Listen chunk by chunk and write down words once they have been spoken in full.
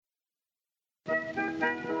Hello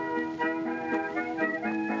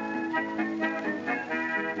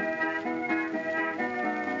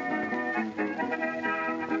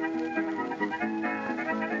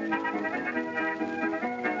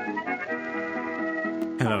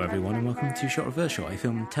everyone and welcome to Shot Reverse Shot, a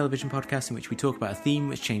film and television podcast in which we talk about a theme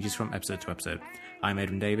which changes from episode to episode. I'm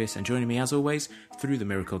Edwin Davis, and joining me as always, through the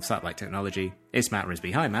miracle of satellite technology, it's Matt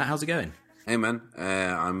Risby. Hi Matt, how's it going? Hey man,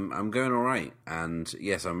 I'm going all right, and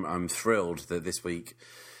yes, I'm thrilled that this week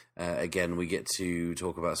again we get to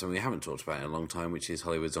talk about something we haven't talked about in a long time, which is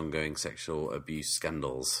Hollywood's ongoing sexual abuse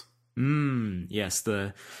scandals. Yes,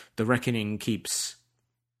 the reckoning keeps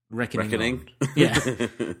reckoning. Yeah,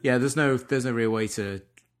 yeah. There's no real way to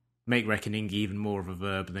make reckoning even more of a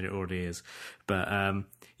verb than it already is. But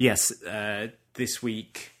yes, this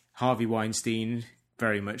week Harvey Weinstein,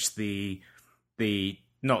 very much the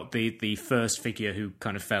not the first figure who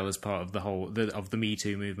kind of fell as part of of the Me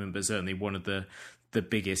Too movement, but certainly one of the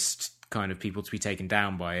biggest kind of people to be taken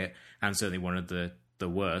down by it, and certainly one of the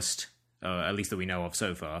worst, at least that we know of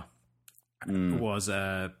so far. Was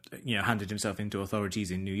handed himself into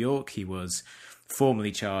authorities in New York. He was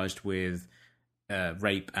formally charged with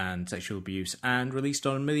rape and sexual abuse and released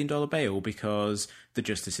on $1 million bail because the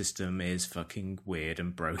justice system is fucking weird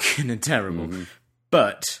and broken and terrible.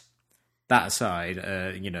 But that aside,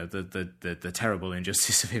 the terrible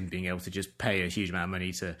injustice of him being able to just pay a huge amount of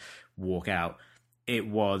money to walk out, certainly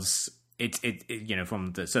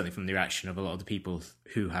from the reaction of a lot of the people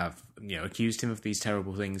who have accused him of these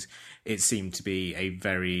terrible things, it seemed to be a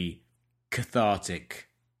very cathartic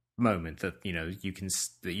moment that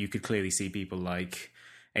you could clearly see people like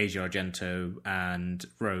Asia Argento and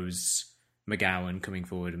Rose McGowan coming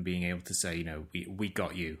forward and being able to say, we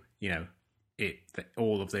got you,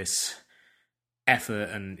 all of this effort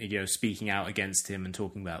and speaking out against him and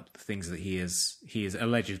talking about the things that he has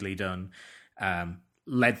allegedly done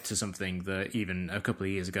led to something that even a couple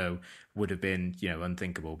of years ago would have been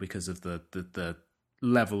unthinkable because of the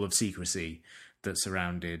level of secrecy that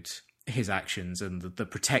surrounded his actions and the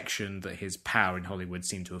protection that his power in Hollywood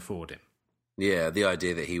seemed to afford him. Yeah, the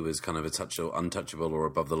idea that he was kind of untouchable or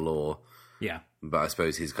above the law. Yeah. But I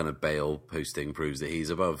suppose his kind of bail posting proves that he's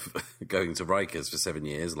above going to Rikers for 7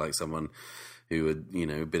 years, like someone who had,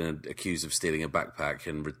 been accused of stealing a backpack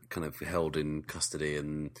and kind of held in custody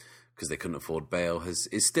and because they couldn't afford bail, is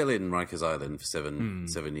still in Rikers Island for 7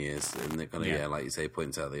 years. And it kind of, like you say,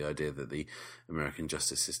 points out the idea that the American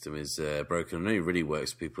justice system is broken and only really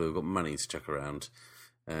works for people who've got money to chuck around,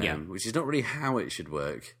 which is not really how it should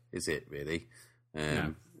work, is it, really?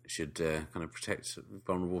 No. It should kind of protect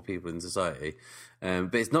vulnerable people in society.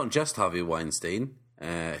 But it's not just Harvey Weinstein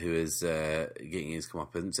who is getting his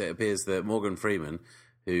comeuppance. It appears that Morgan Freeman,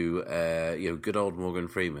 who, good old Morgan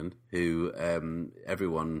Freeman, who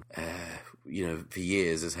everyone, for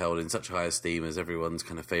years has held in such high esteem as everyone's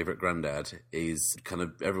kind of favourite granddad, is kind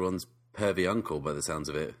of everyone's pervy uncle by the sounds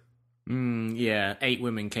of it. 8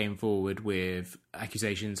 women came forward with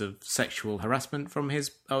accusations of sexual harassment from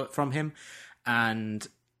him, and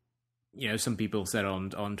some people said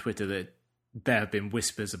on Twitter that there have been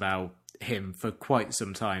whispers about him for quite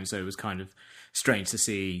some time, so it was kind of strange to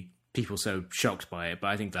see people so shocked by it, but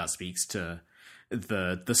I think that speaks to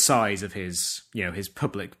the size of his his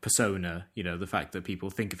public persona, the fact that people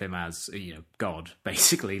think of him as God,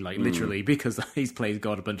 basically, like literally, because he's played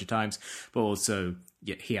God a bunch of times, but also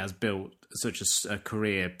he has built such a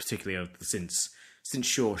career, particularly since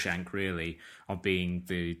Shawshank, really, of being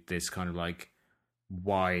this kind of like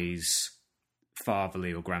wise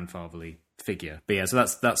fatherly or grandfatherly figure. But yeah, so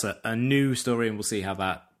that's a new story, and we'll see how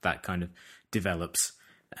that kind of develops.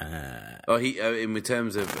 He in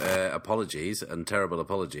terms of apologies and terrible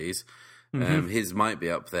apologies, his might be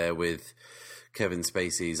up there with Kevin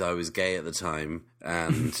Spacey's "I was gay at the time"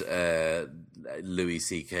 and Louis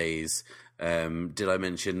C.K.'s "Did I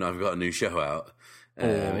mention I've got a new show out?"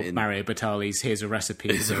 Or Mario Batali's "Here's a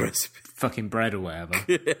recipe for fucking bread" or whatever.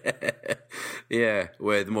 Yeah,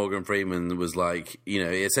 where Morgan Freeman was like, he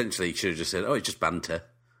essentially should have just said, "Oh, it's just banter."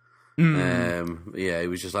 It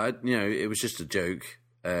was just like, it was just a joke.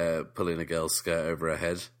 Pulling a girl's skirt over her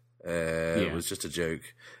head. It was just a joke.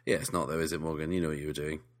 Yeah, it's not though, is it, Morgan? You know what you were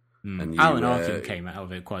doing. And Alan Arkin came out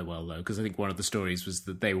of it quite well, though, because I think one of the stories was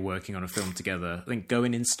that they were working on a film together. I think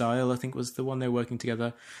Going in Style, was the one they were working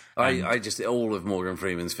together. I just, all of Morgan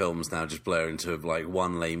Freeman's films now just blur into like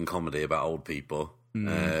one lame comedy about old people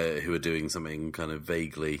who are doing something kind of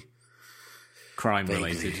vaguely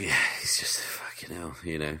crime-related. Yeah, he's just fucking hell,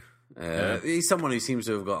 He's someone who seems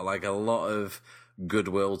to have got like a lot of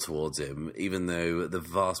goodwill towards him, even though the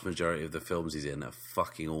vast majority of the films he's in are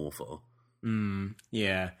fucking awful.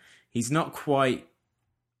 Yeah. he's not quite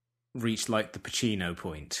reached like the Pacino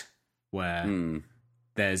point where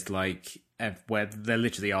there's like where there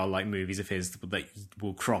literally are like movies of his that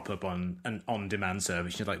will crop up on an on-demand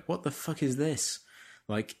service. You're like, what the fuck is this?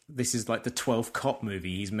 Like, this is like the 12th cop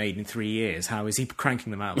movie he's made in 3 years. How is he cranking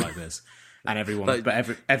them out like this? And everyone,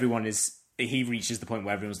 everyone is. He reaches the point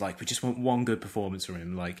where everyone's like, we just want one good performance from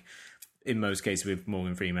him. Like in most cases with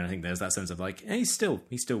Morgan Freeman, I think there's that sense of like, he's still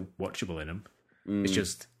watchable in him. It's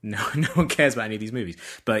just no one cares about any of these movies.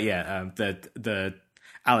 But yeah, the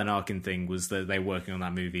Alan Arkin thing was that they were working on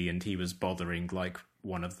that movie and he was bothering like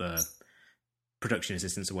one of the production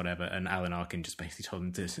assistants or whatever, and Alan Arkin just basically told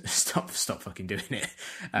him to stop fucking doing it.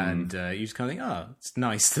 And you just kind of think, oh, it's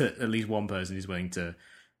nice that at least one person is willing to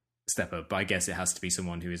step up. But I guess it has to be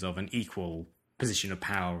someone who is of an equal position of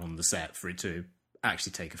power on the set for it to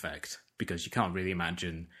actually take effect, because you can't really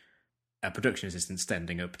imagine a production assistant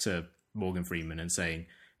standing up to Morgan Freeman and saying,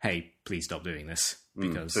 hey, please stop doing this.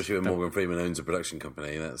 Because especially when Morgan Freeman owns a production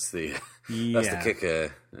company, that's the that's the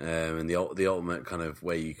kicker, and the ultimate kind of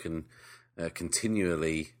way you can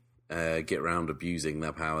continually get around abusing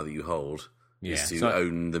that power that you hold is to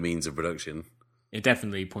own the means of production. It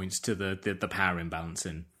definitely points to the power imbalance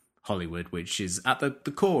in Hollywood, which is at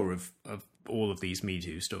the core of all of these Me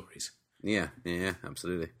Too stories. Yeah,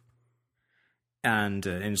 absolutely. And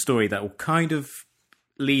in a story that will kind of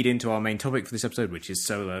lead into our main topic for this episode, which is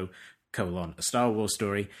Solo: a Star Wars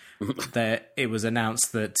story. It was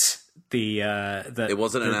announced that it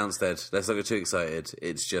wasn't announced, Ed. Let's not get too excited.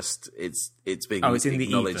 It's just it's being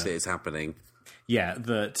acknowledged that it's happening. Yeah,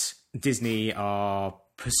 that Disney are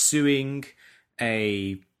pursuing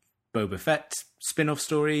a Boba Fett spin-off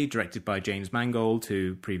story directed by James Mangold,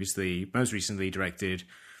 who most recently directed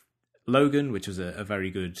Logan, which was a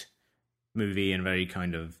very good movie and very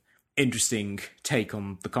kind of interesting take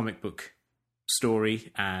on the comic book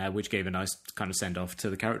story, which gave a nice kind of send-off to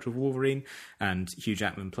the character of Wolverine, and Hugh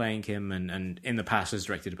Jackman playing him, and in the past has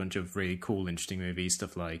directed a bunch of really cool, interesting movies,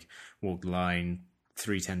 stuff like Walk the Line,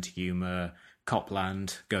 3:10 to Yuma,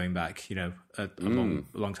 Copland, going back, a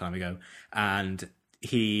long time ago. And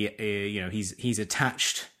he, he's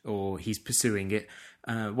attached, or he's pursuing it.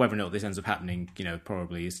 Whether or not this ends up happening,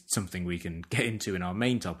 probably is something we can get into in our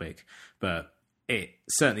main topic, but it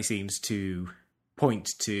certainly seems to point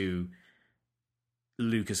to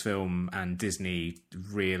Lucasfilm and Disney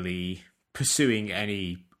really pursuing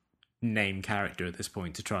any name character at this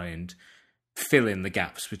point to try and fill in the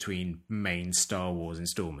gaps between main Star Wars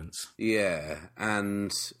installments. Yeah,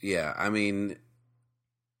 and I mean,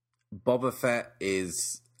 Boba Fett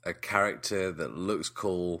is a character that looks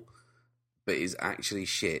cool, but is actually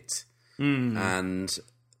shit. And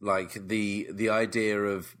like the idea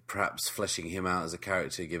of perhaps fleshing him out as a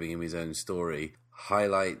character, giving him his own story,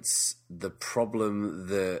 highlights the problem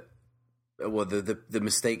that, well, the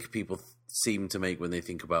mistake people seem to make when they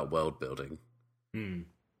think about world building.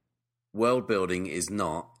 World building is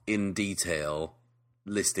not in detail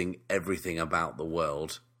listing everything about the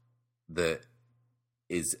world that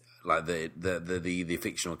is like the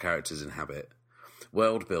fictional characters inhabit.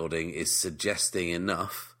 World building is suggesting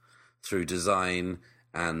enough through design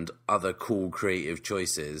and other cool creative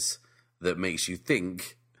choices that makes you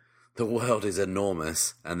think the world is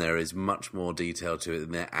enormous and there is much more detail to it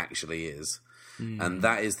than there actually is. And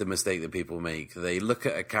that is the mistake that people make. They look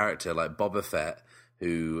at a character like Boba Fett,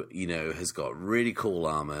 who, has got really cool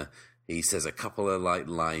armor. He says a couple of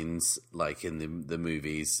lines like in the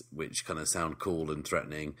movies, which kind of sound cool and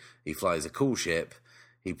threatening. He flies a cool ship.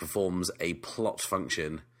 He performs a plot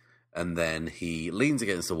function, and then he leans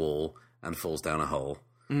against the wall and falls down a hole.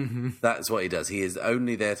 That's what he does. He is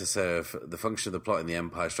only there to serve the function of the plot in The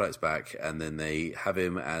Empire Strikes Back, and then they have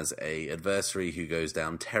him as a adversary who goes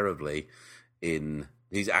down terribly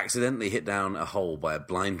he's accidentally hit down a hole by a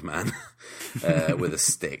blind man with a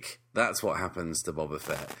stick. That's what happens to Boba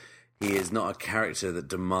Fett. He is not a character that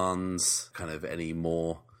demands kind of any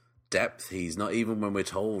more depth. He's not, even when we're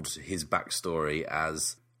told his backstory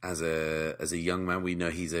as a young man, we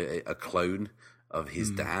know he's a clone of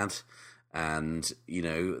his dad. And,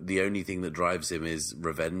 the only thing that drives him is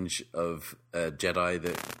revenge of a Jedi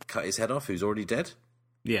that cut his head off, who's already dead.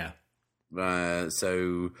 Yeah.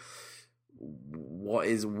 So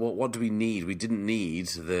what do we need? We didn't need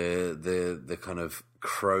the kind of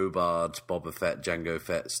crowbarred Boba Fett, Jango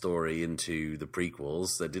Fett story into the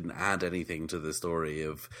prequels. That didn't add anything to the story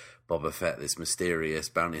of Boba Fett, this mysterious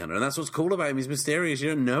bounty hunter. And that's what's cool about him. He's mysterious. You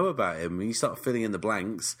don't know about him. When you start filling in the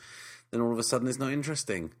blanks, then all of a sudden it's not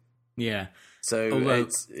interesting. Yeah. So Although-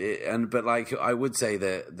 but like I would say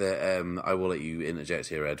that I will let you interject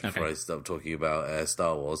here, Ed, before Okay. I stop talking about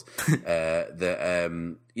Star Wars.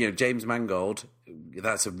 James Mangold,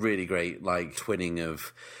 that's a really great like twinning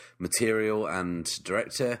of material and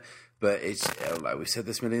director, but it's like we've said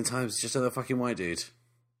this a million times, it's just another fucking white dude.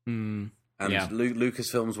 And Yeah.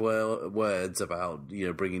 Lucasfilm's words about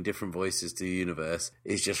bringing different voices to the universe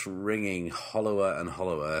is just ringing hollower and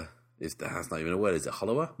hollower. That's not even a word, is it?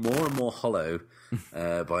 Hollower? More and more hollow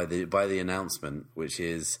by the announcement, which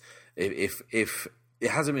is if it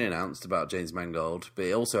hasn't been announced about James Mangold, but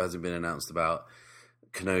it also hasn't been announced about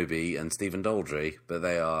Kenobi and Stephen Daldry, but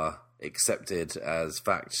they are accepted as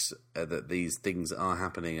facts that these things are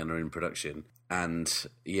happening and are in production. And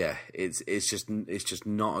yeah, it's just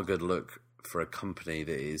not a good look for a company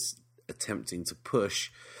that is attempting to push,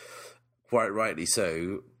 quite rightly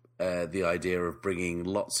so, the idea of bringing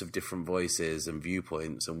lots of different voices and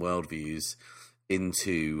viewpoints and worldviews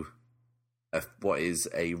into what is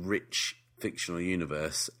a rich fictional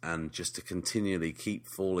universe, and just to continually keep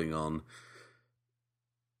falling on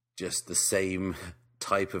just the same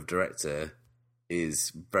type of director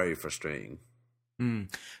is very frustrating.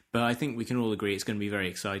 But I think we can all agree it's going to be very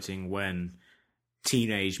exciting when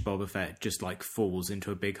teenage Boba Fett just like falls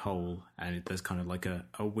into a big hole, and there's kind of like a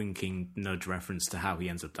winking nudge reference to how he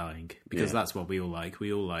ends up dying, because that's what we all like.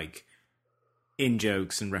 We all like in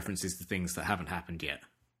jokes and references to things that haven't happened yet.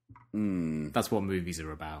 That's what movies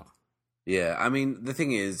are about. Yeah, I mean, the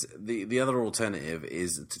thing is, the other alternative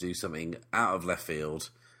is to do something out of left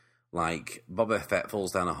field, like Boba Fett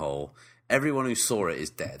falls down a hole. Everyone who saw it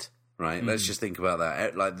is dead, right? Let's just think about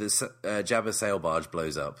that. Like this Jabba sail barge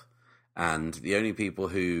blows up, and the only people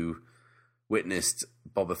who witnessed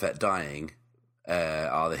Boba Fett dying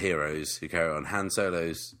are the heroes who carry on. Han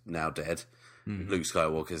Solo's now dead. Luke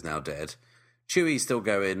Skywalker's now dead. Chewie's still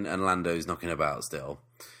going, and Lando's knocking about still.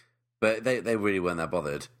 But they really weren't that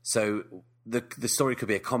bothered. So the story could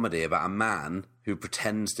be a comedy about a man who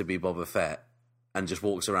pretends to be Boba Fett and just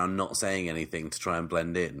walks around not saying anything to try and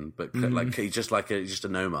blend in, but like he's just just a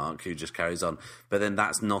no-mark who just carries on. But then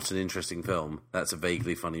that's not an interesting film. That's a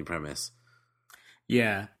vaguely funny premise.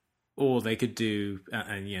 Yeah. Or they could do,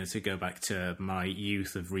 and to go back to my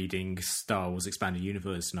youth of reading Star Wars Expanded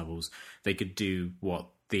Universe novels, they could do what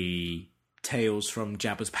the Tales from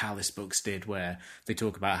Jabba's Palace books did, where they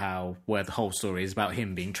talk about where the whole story is about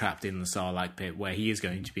him being trapped in the Sarlacc pit, where he is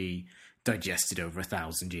going to be digested over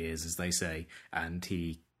 1,000 years, as they say, and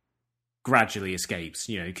he gradually escapes.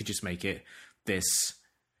 You could just make it this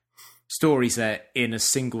story set in a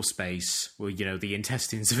single space where, the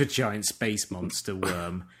intestines of a giant space monster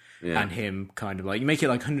worm and him kind of like, you make it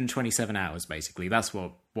like 127 hours, basically. That's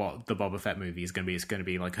what the Boba Fett movie is going to be. It's going to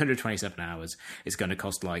be like 127 hours. It's going to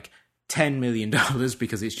cost like $10 million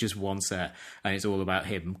because it's just one set, and it's all about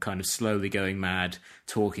him kind of slowly going mad,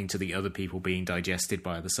 talking to the other people being digested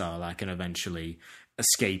by the Sarlacc, and eventually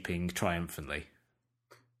escaping triumphantly.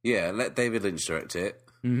 Yeah, let David Lynch direct it.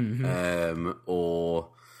 Or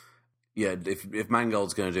if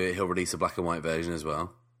Mangold's going to do it, he'll release a black and white version as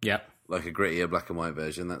well. Yep. Like a grittier black and white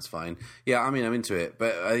version, that's fine. Yeah, I mean, I'm into it,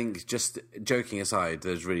 but I think, just joking aside,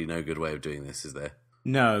 there's really no good way of doing this, is there?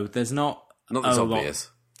 No, there's not. Not that's obvious.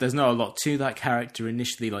 There's not a lot to that character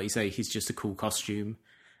initially. Like you say, he's just a cool costume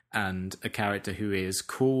and a character who is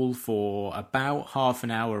cool for about half an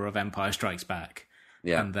hour of Empire Strikes Back.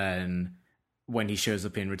 Yeah. And then when he shows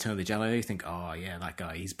up in Return of the Jedi, you think, oh yeah, that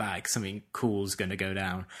guy, he's back. Something cool's going to go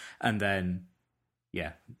down. And then,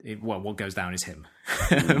 what goes down is him.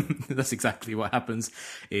 That's exactly what happens,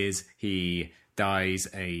 is he dies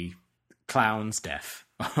a clown's death.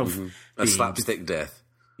 A slapstick death.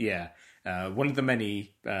 Yeah. One of the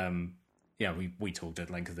many, we talked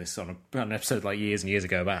at length of this on an episode like years and years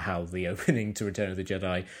ago about how the opening to Return of the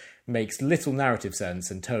Jedi makes little narrative sense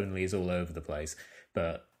and tonally is all over the place.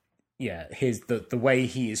 But yeah, the way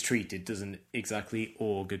he is treated doesn't exactly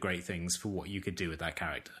augur great things for what you could do with that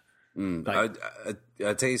character.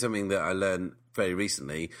 I'll tell you something that I learned very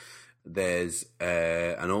recently. There's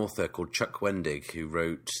an author called Chuck Wendig who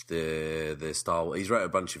wrote the Star Wars. He's wrote a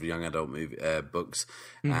bunch of young adult books,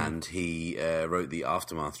 and he wrote the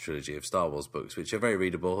Aftermath trilogy of Star Wars books, which are very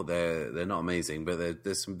readable. They're not amazing, but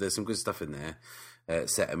there's some good stuff in there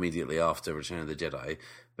set immediately after Return of the Jedi.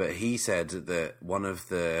 But he said that one of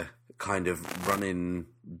the kind of run-in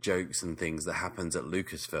jokes and things that happens at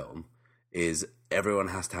Lucasfilm is everyone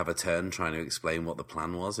has to have a turn trying to explain what the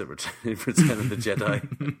plan was at Return of the Jedi.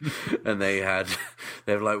 And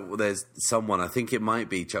they're like, well, there's someone, I think it might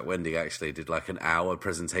be Chuck Wendig actually, did like an hour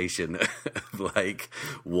presentation of like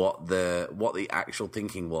what the actual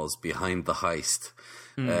thinking was behind the heist.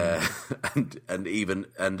 And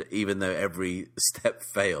even though every step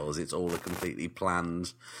fails, it's all a completely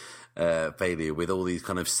planned failure with all these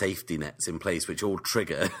kind of safety nets in place, which all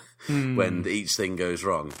trigger when each thing goes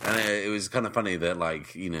wrong. And it was kind of funny that,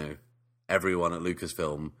 like, you know, everyone at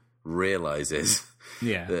Lucasfilm realizes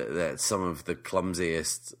that some of the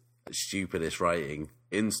clumsiest, stupidest writing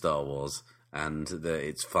in Star Wars, and that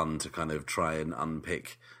it's fun to kind of try and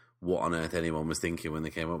unpick what on earth anyone was thinking when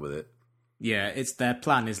they came up with it. Yeah, it's their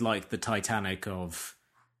plan is like the Titanic of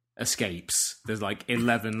escapes. There's like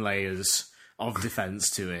 11 layers of defense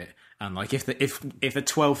to it, and like if a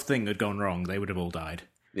 12th thing had gone wrong, they would have all died.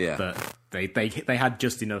 Yeah, but they had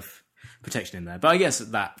just enough protection in there. But I guess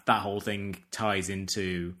that whole thing ties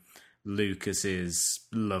into Lucas's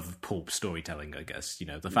love of pulp storytelling. I guess, you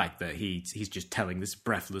know, the fact that he's just telling this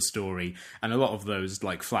breathless story, and a lot of those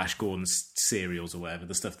like Flash Gordon serials or whatever,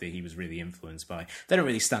 the stuff that he was really influenced by, they don't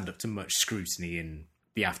really stand up to much scrutiny in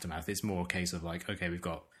the aftermath. It's more a case of like, okay, we've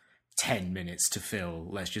got 10 minutes to fill,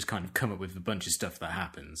 let's just kind of come up with a bunch of stuff that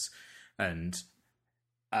happens. And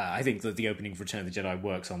I think that the opening of Return of the Jedi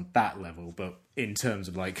works on that level, but in terms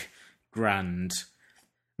of like grand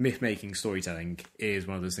myth-making storytelling, is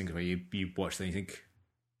one of those things where you watch and you think,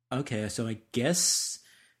 okay, so I guess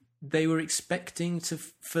they were expecting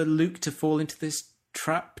for Luke to fall into this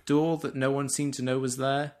trap door that no one seemed to know was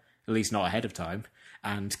there, at least not ahead of time,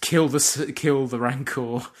 and kill the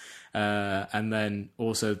Rancor, and then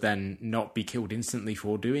also then not be killed instantly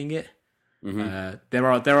for doing it. Mm-hmm. There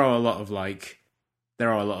are a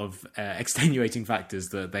lot of extenuating factors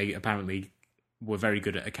that they apparently were very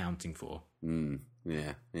good at accounting for.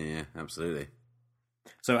 Yeah, absolutely.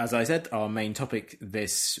 So, as I said, our main topic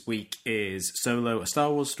this week is Solo, A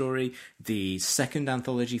Star Wars Story, the second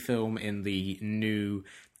anthology film in the new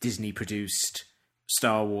Disney-produced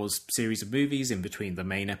Star Wars series of movies in between the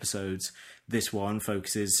main episodes. This one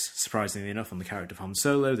focuses, surprisingly enough, on the character of Han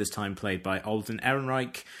Solo, this time played by Alden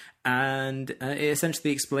Ehrenreich, and it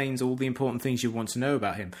essentially explains all the important things you want to know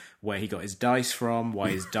about him: where he got his dice from,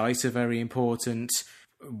 why his dice are very important,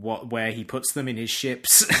 where he puts them in his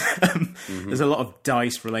ships. There's a lot of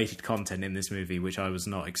dice-related content in this movie, which I was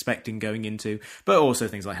not expecting going into, but also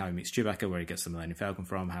things like how he meets Chewbacca, where he gets the Millennium Falcon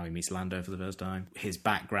from, how he meets Lando for the first time, his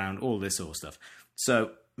background, all this sort of stuff.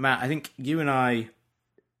 So, Matt, I think you and I,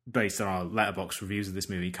 based on our Letterboxd reviews of this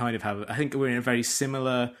movie, kind of have, I think we're in a very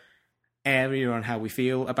similar area on how we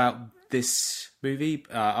feel about this movie.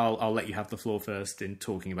 I'll let you have the floor first in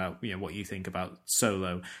talking about, you know, what you think about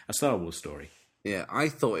Solo, A Star Wars Story. Yeah, I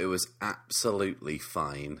thought it was absolutely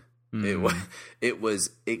fine. It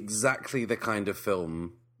was exactly the kind of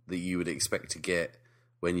film that you would expect to get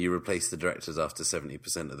when you replace the directors after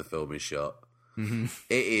 70% of the film is shot. Mm-hmm.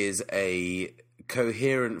 It is a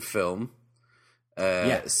coherent film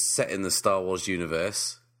set in the Star Wars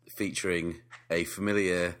universe, featuring a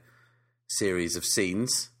familiar series of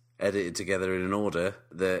scenes edited together in an order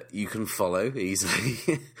that you can follow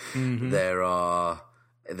easily. Mm-hmm. There are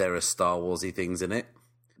Star Warsy things in it.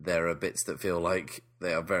 There are bits that feel like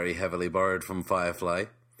they are very heavily borrowed from Firefly.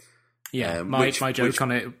 Yeah, my joke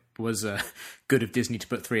on it was good of Disney to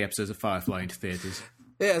put 3 episodes of Firefly into theatres.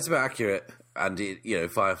 Yeah, it's about accurate. And,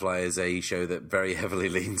 Firefly is a show that very heavily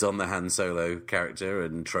leans on the Han Solo character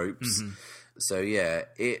and tropes. Mm-hmm. So, yeah,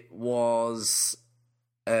 it was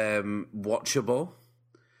watchable.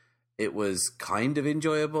 It was kind of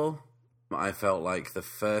enjoyable. I felt like the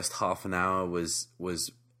first half an hour was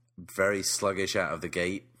very sluggish out of the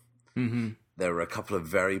gate. Mm-hmm. There were a couple of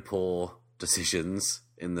very poor decisions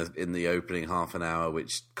in the opening half an hour,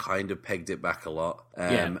 which kind of pegged it back a lot.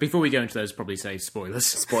 Before we go into those, probably say spoilers.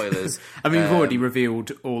 Spoilers. I mean, we've already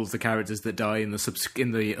revealed all of the characters that die in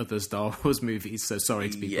the other Star Wars movies, so sorry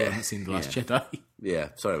to people who haven't seen The Last Jedi. Yeah,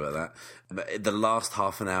 sorry about that. But the last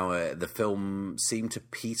half an hour, the film seemed to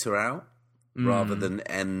peter out rather than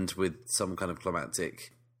end with some kind of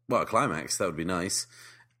climax. That would be nice.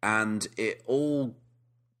 And it all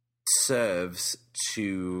serves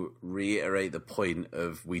to reiterate the point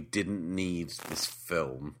of we didn't need this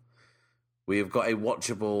film. We have got a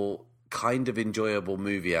watchable, kind of enjoyable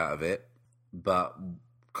movie out of it, but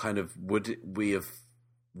kind of would we have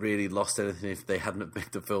really lost anything if they hadn't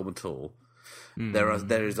made the film at all? Mm.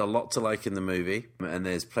 There is a lot to like in the movie, and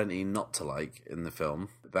there's plenty not to like in the film.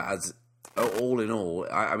 But as all in all,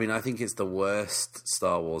 I mean, I think it's the worst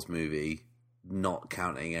Star Wars movie not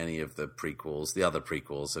counting any of the prequels, the other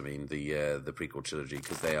prequels. I mean, the prequel trilogy,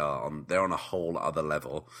 because they're on a whole other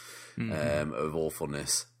level of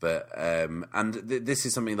awfulness. But this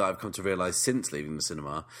is something that I've come to realize since leaving the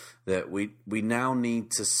cinema, that we now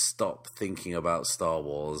need to stop thinking about Star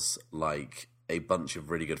Wars like a bunch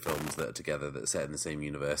of really good films that are together, that are set in the same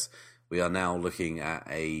universe. We are now looking at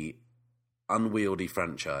a unwieldy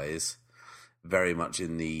franchise, very much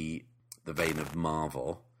in the vein of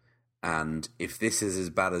Marvel. And if this is as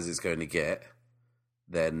bad as it's going to get,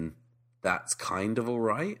 then that's kind of all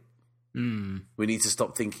right. We need to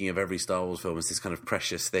stop thinking of every Star Wars film as this kind of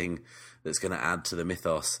precious thing that's going to add to the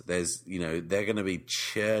mythos. There's, they're going to be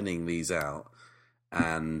churning these out,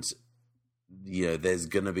 and there's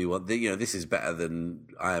going to be one. This is better than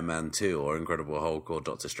Iron Man 2 or Incredible Hulk or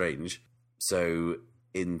Doctor Strange. So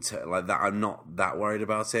like that, I'm not that worried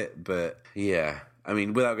about it. But yeah. I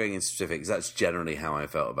mean, without going into specifics, that's generally how I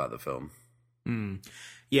felt about the film.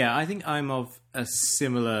 Yeah, I think I'm of a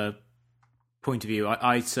similar point of view.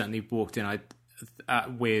 I certainly walked in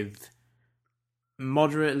with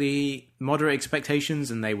moderate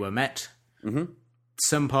expectations, and they were met.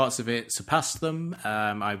 Some parts of it surpassed them.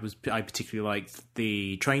 I particularly liked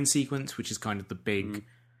the train sequence, which is kind of the big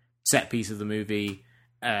set piece of the movie.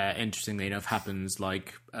 Interestingly enough, happens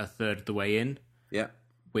like a third of the way in. Yeah.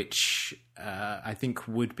 Which I think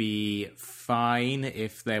would be fine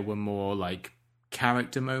if there were more like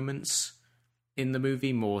character moments in the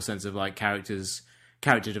movie, more sense of like character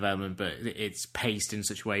development, but it's paced in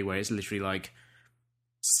such a way where it's literally like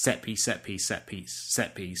set piece,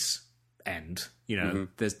 end.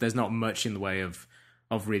 There's not much in the way of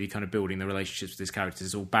really kind of building the relationships with these characters.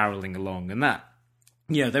 It's all barreling along, and that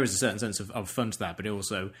there is a certain sense of fun to that, but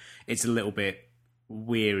it's a little bit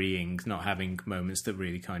wearying not having moments that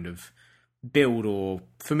really kind of build, or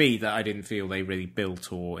for me that I didn't feel they really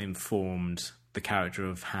built or informed the character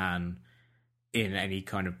of Han in any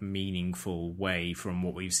kind of meaningful way from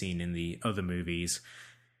what we've seen in the other movies.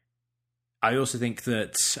 I also think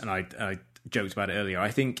that, and I joked about it earlier,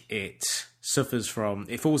 I think it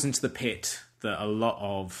falls into the pit that a lot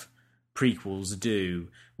of prequels do,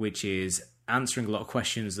 which is answering a lot of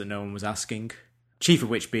questions that no one was asking. Chief of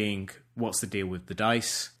which being, what's the deal with the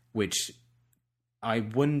dice? Which I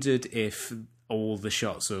wondered if all the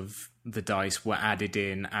shots of the dice were added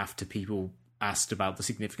in after people asked about the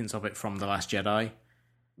significance of it from The Last Jedi.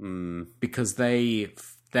 Because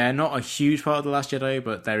they're not a huge part of The Last Jedi,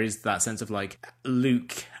 but there is that sense of like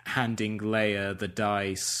Luke handing Leia the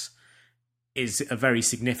dice is a very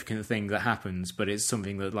significant thing that happens, but it's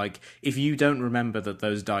something that, like, if you don't remember that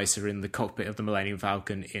those dice are in the cockpit of the Millennium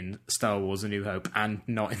Falcon in Star Wars A New Hope and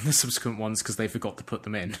not in the subsequent ones because they forgot to put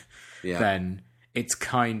them in, then it's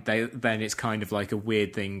kind of like a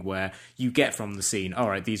weird thing where you get from the scene, all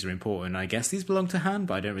right, these are important, I guess these belong to Han,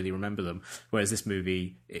 but I don't really remember them. Whereas this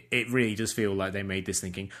movie, it really does feel like they made this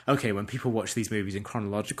thinking, okay, when people watch these movies in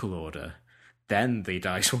chronological order, then the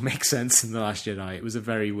dice will make sense in The Last Jedi. It was a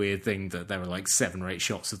very weird thing that there were like 7 or 8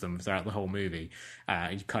 shots of them throughout the whole movie.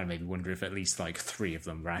 You kind of made me wonder if at least like 3 of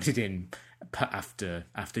them were added in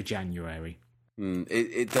after January.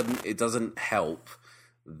 It doesn't help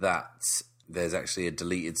that there's actually a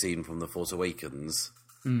deleted scene from The Force Awakens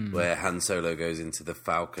where Han Solo goes into the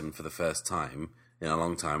Falcon for the first time in a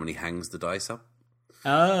long time, and he hangs the dice up.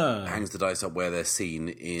 Hangs the dice up where they're seen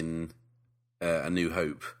in A New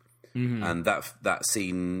Hope. And that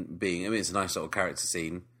scene being, I mean, it's a nice little character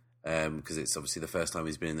scene because it's obviously the first time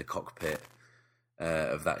he's been in the cockpit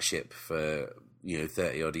of that ship for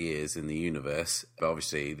 30 odd years in the universe. But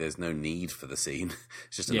obviously, there's no need for the scene.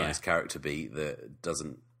 It's just a nice character beat that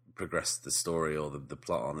doesn't progress the story or the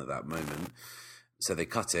plot on at that moment. So they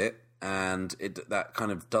cut it, and that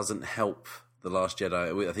kind of doesn't help The Last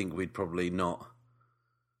Jedi. I think we probably wouldn't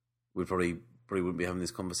be having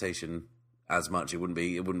this conversation as much. It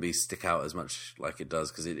wouldn't be stick out as much like it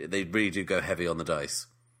does, because they really do go heavy on the dice.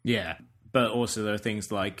 Yeah, but also there are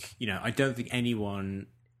things like, I don't think anyone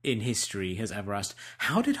in history has ever asked,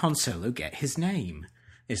 how did Han Solo get his name?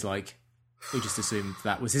 It's like, we just assumed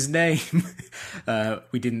that was his name.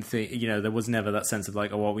 We didn't think, there was never that sense of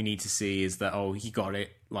like, what we need to see is that, he got it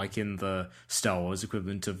like in the Star Wars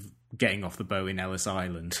equivalent of getting off the boat in Ellis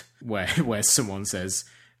Island, where someone says,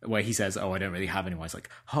 where he says, I don't really have anyone. It's like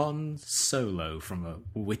Han Solo, from a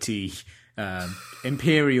witty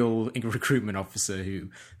Imperial recruitment officer who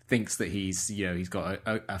thinks that he's got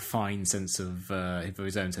a fine sense of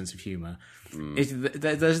his own sense of humour.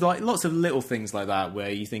 There's like lots of little things like that where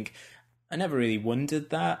you think, I never really wondered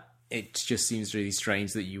that. It just seems really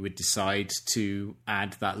strange that you would decide to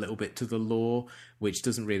add that little bit to the lore, which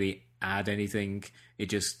doesn't really add anything. It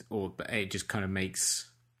just kind of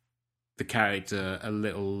makes the character a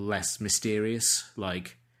little less mysterious.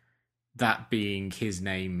 Like, that being his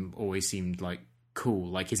name always seemed like cool.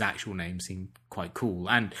 Like, his actual name seemed quite cool.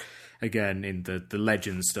 And again, in the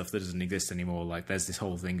legend stuff that doesn't exist anymore, like, there's this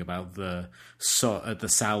whole thing about the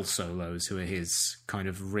Sal Solos, who are his kind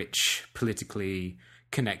of rich, politically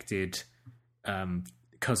connected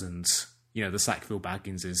cousins. You know, the Sackville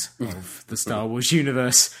Bagginses of the Star Wars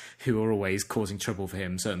universe, who are always causing trouble for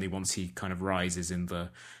him, certainly once he kind of rises in the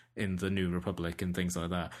New Republic and things like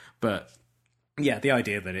that. But yeah, the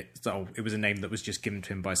idea that it was a name that was just given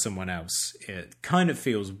to him by someone else, it kind of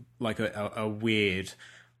feels like a weird,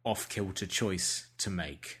 off-kilter choice to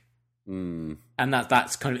make. And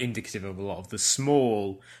that's kind of indicative of a lot of the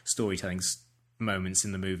small storytelling moments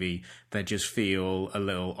in the movie that just feel a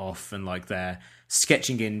little off, and like they're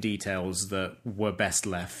sketching in details that were best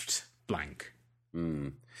left blank.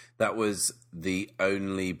 That was the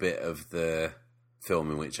only bit of the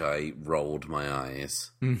film in which I rolled my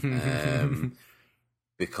eyes.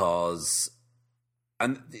 Because,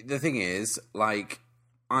 and the thing is, like,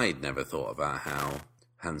 I'd never thought about how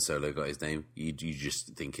Han Solo got his name. You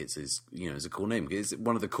just think it's his, it's a cool name. It's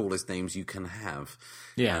one of the coolest names you can have,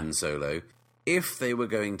 Han Solo. If they were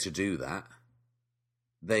going to do that,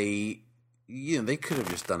 they could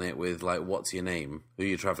have just done it with, like, what's your name, who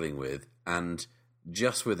you're traveling with, and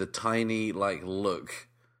just with a tiny, like, look,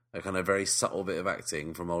 a kind of very subtle bit of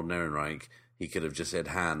acting from Alden Ehrenreich, he could have just said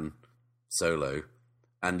Han Solo,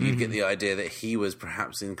 and you'd get the idea that he was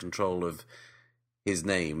perhaps in control of his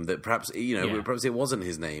name, that perhaps, perhaps it wasn't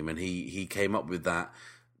his name, and he came up with that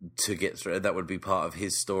to get through. That would be part of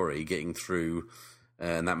his story, getting through,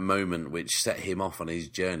 and that moment which set him off on his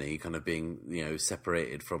journey, kind of being,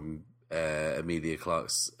 separated from Emilia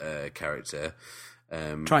Clarke's character.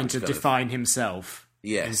 Trying to define himself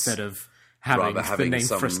instead of having the name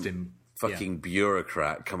thrust him. Fucking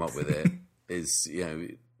bureaucrat come up with it is,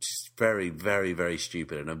 just very, very, very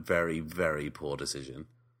stupid and a very, very poor decision.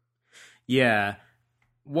 Yeah.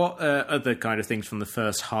 What other kind of things from the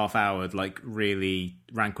first half hour like really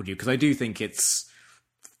rankled you? Because I do think it's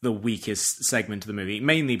the weakest segment of the movie,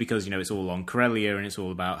 mainly because, it's all on Corellia and it's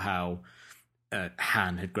all about how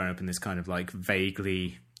Han had grown up in this kind of like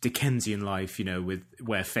vaguely Dickensian life, with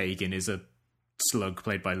where Fagin is a slug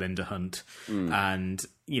played by Linda Hunt, and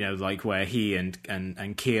like where he and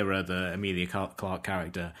Kira, the Emilia Clarke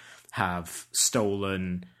character, have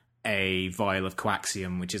stolen a vial of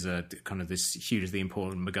coaxium, which is a kind of this hugely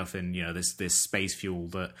important MacGuffin, this space fuel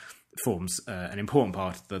that forms an important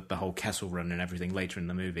part of the whole Kessel Run and everything later in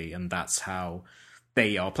the movie, and that's how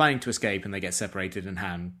they are planning to escape, and they get separated, and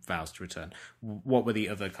Han vows to return. What were the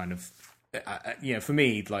other kind of for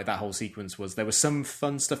me, like, that whole sequence there was some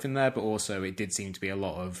fun stuff in there, but also it did seem to be a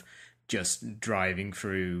lot of just driving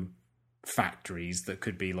through factories that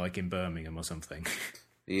could be like in Birmingham or something.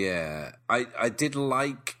 Yeah, I did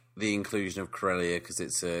like the inclusion of Corellia because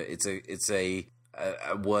it's a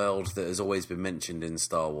world that has always been mentioned in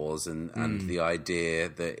Star Wars, and the idea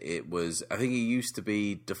that it was, I think it used to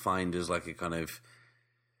be defined as like a kind of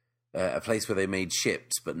a place where they made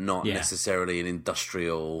ships, but not necessarily an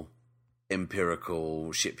industrial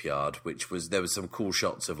empirical shipyard, there was some cool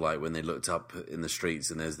shots of like when they looked up in the streets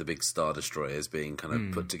and there's the big Star Destroyers being kind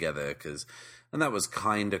of put together, and that was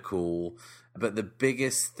kind of cool. But the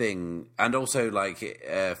biggest thing, and also like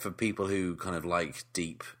for people who kind of like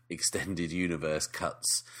deep extended universe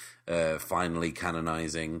cuts, finally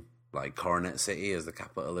canonizing like Coronet City as the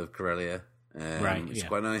capital of Corellia, it's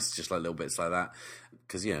quite nice, just like little bits like that,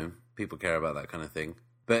 because people care about that kind of thing.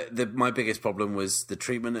 But my biggest problem was the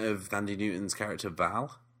treatment of Thandie Newton's character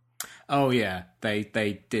Val. Oh yeah,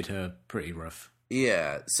 they did her pretty rough.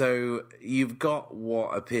 Yeah, so you've got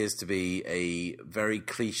what appears to be a very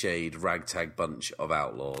cliched ragtag bunch of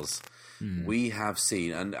outlaws. We have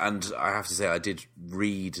seen, and I have to say, I did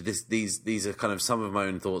read this. These are kind of some of my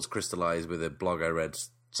own thoughts crystallized with a blog I read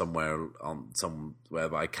somewhere,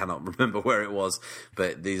 but I cannot remember where it was.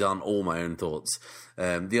 But these aren't all my own thoughts.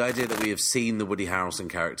 The idea that we have seen the Woody Harrelson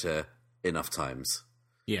character enough times.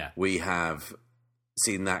 Yeah, we have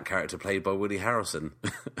seen that character played by Woody Harrelson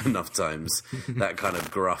enough times. That kind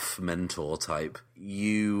of gruff mentor type.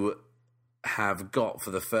 You have got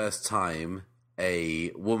for the first time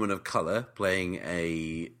a woman of color playing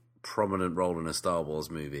a prominent role in a Star Wars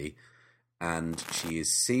movie, and she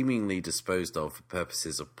is seemingly disposed of for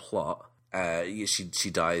purposes of plot. She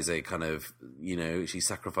dies a kind of, she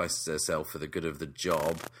sacrifices herself for the good of the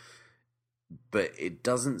job, but it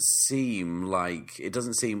doesn't seem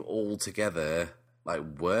altogether like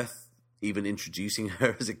worth even introducing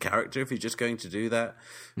her as a character if you're just going to do that.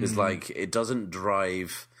 Because like it doesn't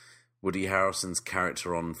drive Woody Harrelson's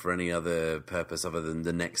character on for any other purpose other than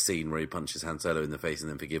the next scene where he punches Han Solo in the face and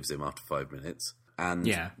then forgives him after 5 minutes. And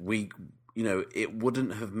it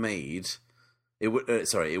wouldn't have made it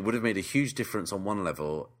would have made a huge difference on one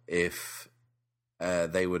level if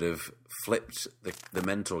they would have flipped the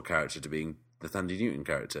mentor character to being the Thandie Newton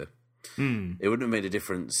character. It wouldn't have made a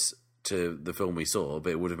difference to the film we saw,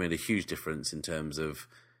 but it would have made a huge difference in terms of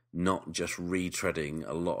not just retreading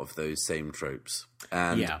a lot of those same tropes.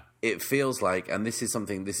 And it feels like, and this is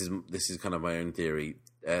kind of my own theory,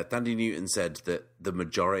 Thandie Newton said that the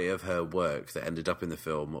majority of her work that ended up in the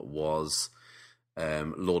film was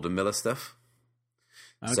Lord and Miller stuff.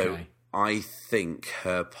 Okay. So I think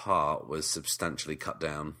her part was substantially cut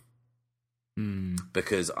down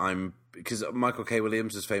because Michael K.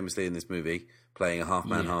 Williams was famously in this movie playing a half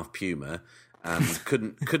man, half puma, and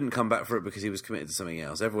couldn't come back for it because he was committed to something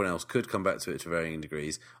else. Everyone else could come back to it to varying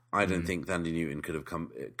degrees. I don't think Thandie Newton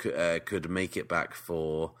could make it back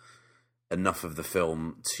for enough of the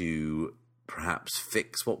film to perhaps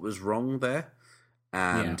fix what was wrong there.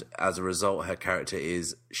 And as a result, her character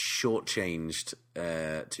is shortchanged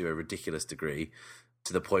to a ridiculous degree,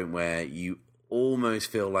 to the point where you almost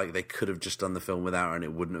feel like they could have just done the film without her and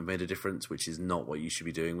it wouldn't have made a difference, which is not what you should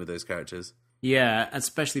be doing with those characters. Yeah,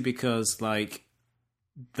 especially because, like,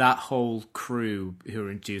 that whole crew who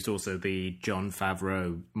are introduced, also the Jon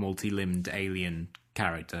Favreau multi-limbed alien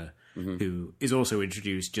character, who is also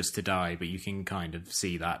introduced just to die, but you can kind of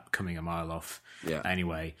see that coming a mile off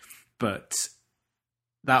anyway. But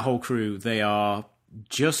that whole crew, they are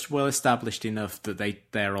just well established enough that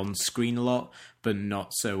they're on screen a lot, but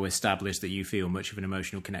not so established that you feel much of an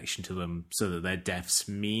emotional connection to them so that their deaths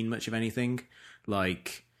mean much of anything.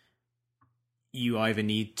 Like, you either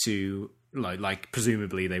need to, like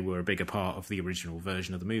presumably they were a bigger part of the original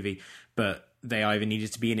version of the movie, but they either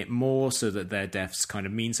needed to be in it more so that their deaths kind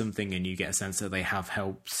of mean something and you get a sense that they have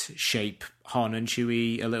helped shape Han and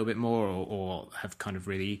Chewie a little bit more, or have kind of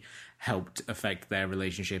really helped affect their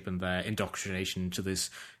relationship and their indoctrination to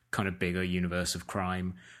this kind of bigger universe of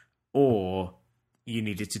crime, or you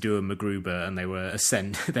needed to do a MacGruber and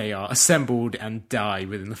they are assembled and die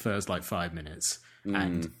within the first 5 minutes.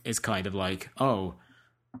 And it's kind of like, oh,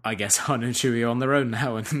 I guess Han and Chewie are on their own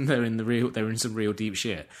now and they're in some real deep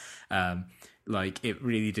shit. It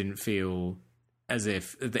really didn't feel as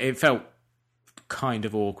if it felt kind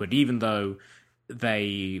of awkward, even though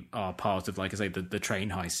they are part of, like I say, the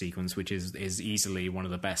train heist sequence, which is easily one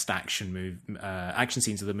of the best action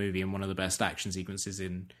scenes of the movie and one of the best action sequences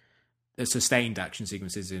sustained action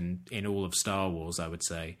sequences in all of Star Wars, I would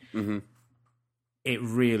say. It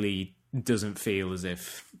really doesn't feel as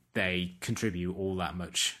if they contribute all that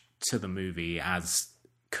much to the movie as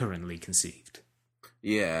currently conceived.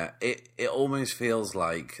 Yeah, it almost feels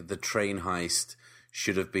like the train heist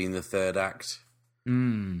should have been the third act.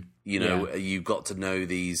 You got to know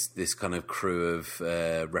this kind of crew of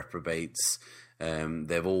reprobates.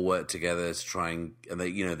 They've all worked together to try and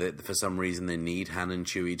they, for some reason they need Han and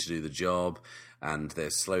Chewie to do the job, and they're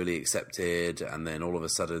slowly accepted, and then all of a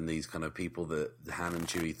sudden these kind of people that Han and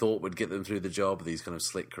Chewie thought would get them through the job, these kind of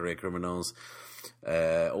slick career criminals,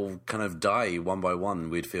 all kind of die one by one.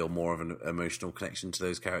 We'd feel more of an emotional connection to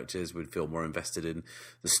those characters, we'd feel more invested in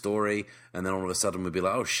the story, and then all of a sudden we'd be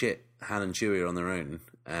like, oh shit, Han and Chewie are on their own,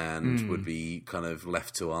 and would be kind of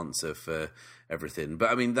left to answer for everything. But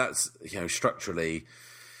I mean, that's, structurally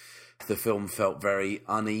the film felt very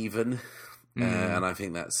uneven, and I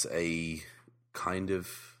think that's a kind of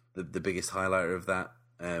the biggest highlighter of that,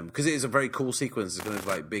 because it is a very cool sequence. It's kind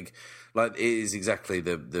of big, it is exactly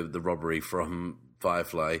the robbery from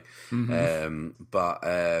Firefly, but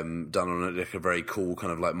done on a very cool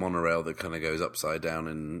kind of monorail that kind of goes upside down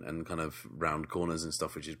and kind of round corners and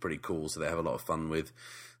stuff, which is pretty cool. So they have a lot of fun with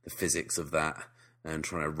the physics of that and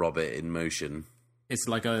trying to rob it in motion. It's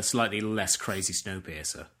like a slightly less crazy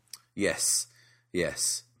Snowpiercer. Yes,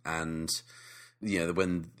 and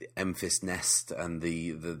when the Memphis Nest and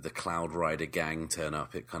the Cloud Rider gang turn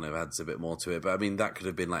up, it kind of adds a bit more to it. But I mean, that could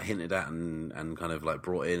have been hinted at and kind of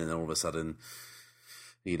brought in, and then all of a sudden,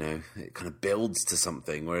 it kind of builds to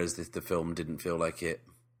something. Whereas the film didn't feel like it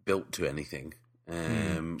built to anything,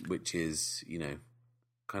 which is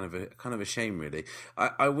kind of a shame, really.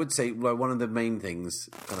 I would say one of the main things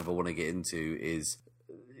kind of I want to get into is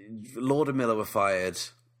Lord and Miller were fired,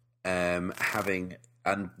 and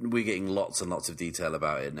we're getting lots and lots of detail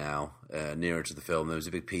about it now, nearer to the film. There was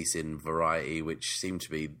a big piece in Variety which seemed to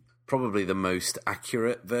be probably the most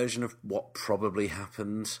accurate version of what probably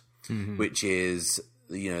happened, which is,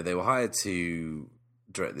 they were hired to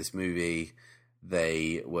direct this movie.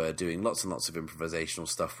 They were doing lots and lots of improvisational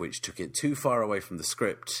stuff, which took it too far away from the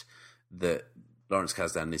script that Lawrence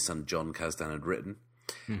Kasdan and his son John Kasdan had written,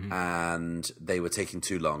 and they were taking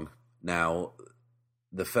too long. Now,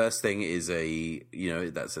 the first thing is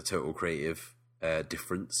that's a total creative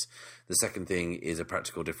difference. The second thing is a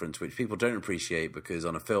practical difference, which people don't appreciate, because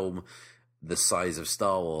on a film the size of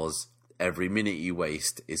Star Wars, every minute you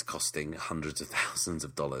waste is costing hundreds of thousands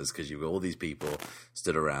of dollars, because you've got all these people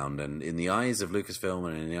stood around, and in the eyes of Lucasfilm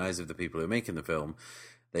and in the eyes of the people who are making the film,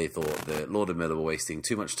 they thought that Lord and Miller were wasting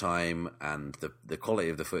too much time, and the quality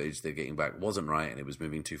of the footage they're getting back wasn't right, and it was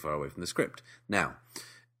moving too far away from the script. Now,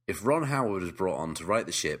 if Ron Howard was brought on to right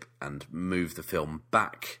the ship and move the film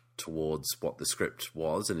back towards what the script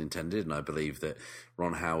was and intended, and I believe that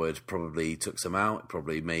Ron Howard probably took some out,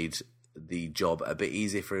 probably made the job a bit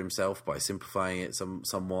easier for himself by simplifying it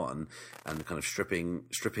somewhat and kind of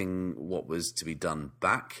stripping what was to be done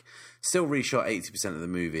back, still reshot 80% of the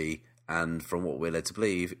movie, and from what we're led to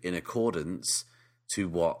believe, in accordance to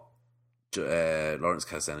what Lawrence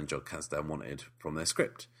Kasdan and John Kasdan wanted from their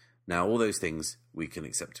script. Now, all those things we can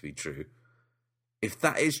accept to be true. If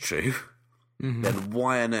that is true, then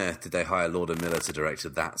why on earth did they hire Lord and Miller to direct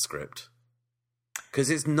that script? Because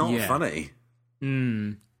it's not funny.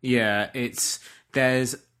 Yeah,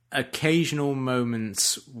 there's occasional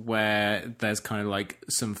moments where there's kind of like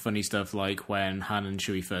some funny stuff, like when Han and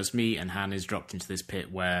Chewie first meet, and Han is dropped into this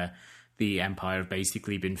pit where the Empire have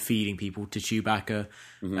basically been feeding people to Chewbacca,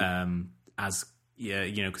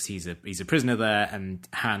 because he's a prisoner there, and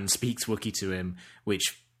Han speaks Wookiee to him,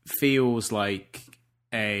 which feels like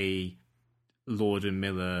a Lord and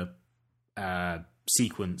Miller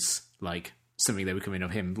sequence, like something they were coming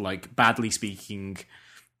of him, like badly speaking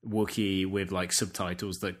Wookiee with like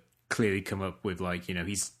subtitles that clearly come up with like,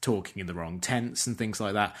 he's talking in the wrong tense and things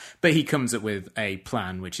like that. But he comes up with a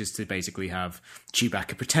plan, which is to basically have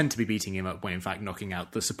Chewbacca pretend to be beating him up when in fact knocking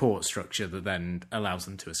out the support structure that then allows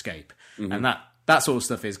them to escape. And that sort of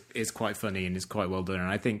stuff is quite funny and is quite well done. And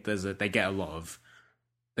I think they get a lot of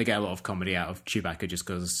comedy out of Chewbacca just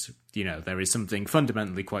because, there is something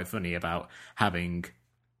fundamentally quite funny about having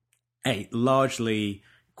a largely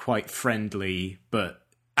quite friendly but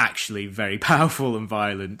actually very powerful and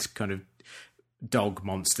violent kind of dog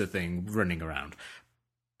monster thing running around.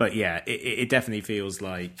 But yeah, it definitely feels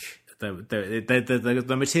like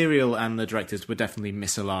the material and the directors were definitely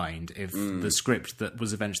misaligned if the script that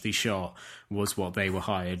was eventually shot was what they were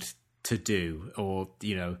hired to do, or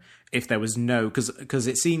if there was no, because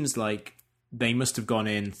it seems like they must have gone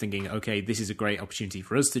in thinking, okay, this is a great opportunity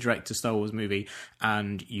for us to direct a Star Wars movie,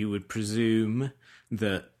 and you would presume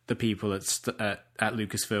that the people at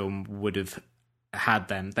Lucasfilm would have had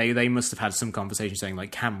them. They must have had some conversation saying,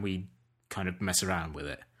 like, can we kind of mess around with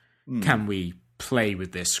it? Can we play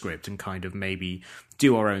with this script and kind of maybe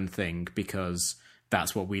do our own thing, because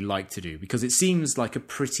that's what we like to do? Because it seems like a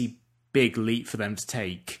pretty big leap for them to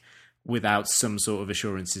take without some sort of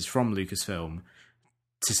assurances from Lucasfilm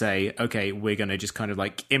to say, okay, we're going to just kind of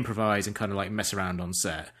like improvise and kind of like mess around on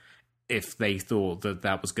set, if they thought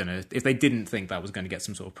if they didn't think that was going to get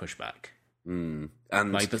some sort of pushback. And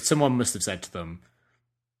like that someone must have said to them,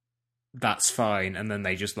 that's fine, and then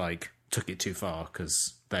they just like took it too far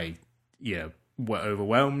because they were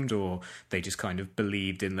overwhelmed, or they just kind of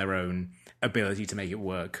believed in their own ability to make it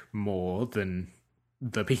work more than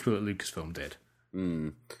the people at Lucasfilm did.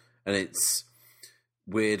 And it's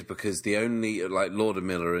weird because the only, like, Lord and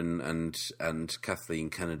Miller and Kathleen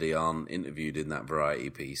Kennedy aren't interviewed in that Variety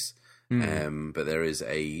piece, but there is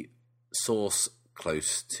a source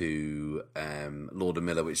close to Lord and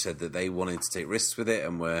Miller which said that they wanted to take risks with it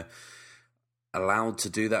and were allowed to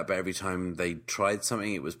do that, but every time they tried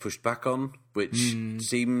something it was pushed back on, which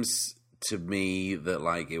seems to me that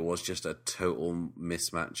like it was just a total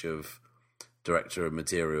mismatch of director and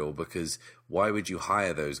material, because why would you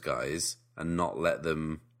hire those guys and not let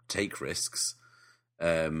them take risks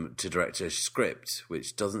to direct a script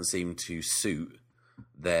which doesn't seem to suit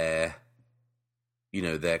their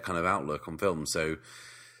kind of outlook on film? So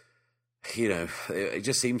it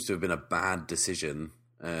just seems to have been a bad decision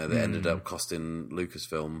that ended up costing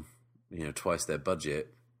Lucasfilm twice their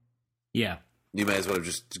budget. Yeah, you may as well have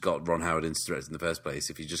just got Ron Howard in to direct in the first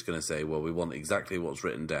place. If you're just going to say, well, we want exactly what's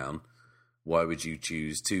written down, why would you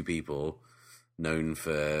choose two people known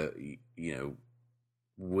for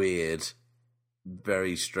weird,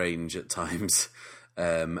 very strange at times,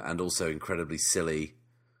 and also incredibly silly,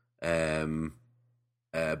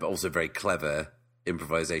 but also very clever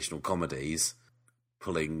improvisational comedies,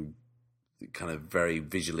 pulling kind of very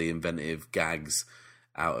visually inventive gags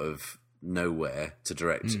out of nowhere to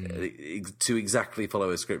direct to exactly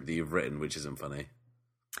follow a script that you've written, which isn't funny.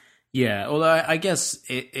 Yeah, although I guess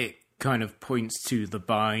it kind of points to the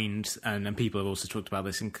bind, and people have also talked about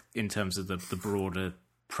this in terms of the broader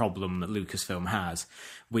problem that Lucasfilm has,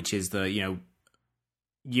 which is that, you know,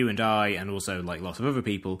 you and I, and also like lots of other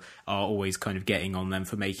people, are always kind of getting on them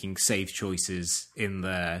for making safe choices in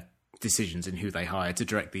their decisions in who they hire to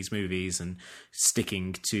direct these movies, and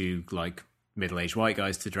sticking to like middle-aged white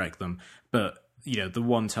guys to direct them. But, you know, the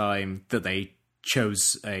one time that they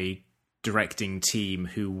chose a directing team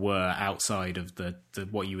who were outside of the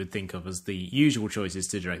what you would think of as the usual choices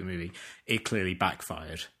to direct the movie, it clearly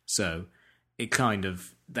backfired. So it kind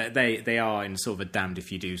of, they are in sort of a damned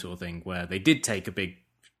if you do sort of thing, where they did take a big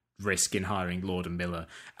risk in hiring Lord and Miller,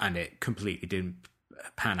 and it completely didn't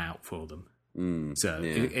pan out for them. And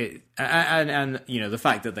you know, the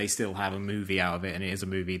fact that they still have a movie out of it, and it is a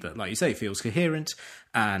movie that, like you say, feels coherent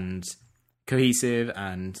and cohesive,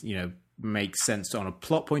 and, you know, makes sense on a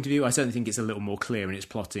plot point of view. I certainly think it's a little more clear in its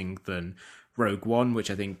plotting than Rogue One,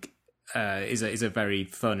 which I think is a very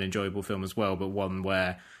fun, enjoyable film as well, but one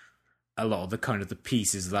where a lot of the kind of the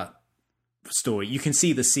pieces of that story, you can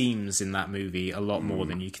see the seams in that movie a lot more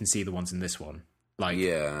than you can see the ones in this one. Like,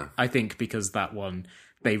 yeah, I think because that one,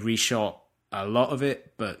 they reshot a lot of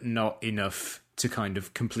it, but not enough to kind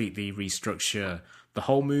of completely restructure the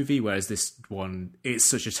whole movie, whereas this one, it's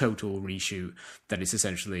such a total reshoot that it's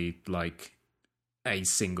essentially like a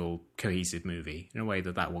single cohesive movie, in a way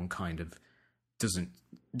that one kind of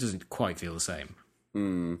doesn't quite feel the same.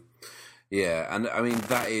 Yeah, and I mean,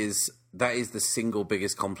 that is the single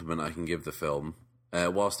biggest compliment I can give the film.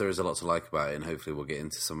 Whilst there is a lot to like about it, and hopefully we'll get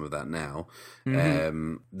into some of that now,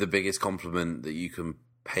 the biggest compliment that you can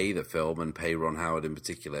pay the film, and pay Ron Howard in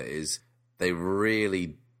particular, is they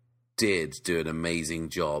really did do an amazing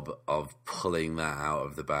job of pulling that out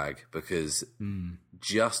of the bag, because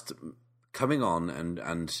just coming on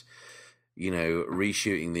and you know,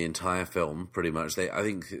 reshooting the entire film pretty much. I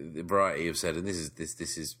think the Variety have said, and this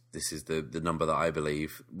is the number that I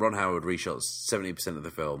believe, Ron Howard reshot 70% of the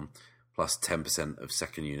film, plus 10% of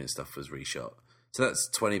second unit stuff was reshot. So that's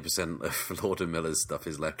 20% of Lord and Miller's stuff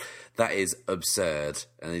is left. That is absurd,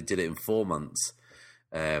 and they did it in 4 months,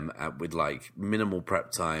 with like minimal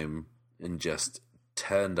prep time, and just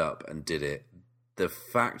turned up and did it. The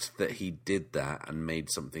fact that he did that and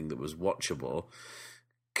made something that was watchable,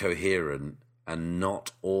 coherent, and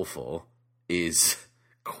not awful is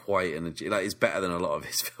quite an achievement. Like, it's better than a lot of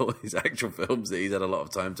his actual films that he's had a lot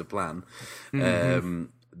of time to plan.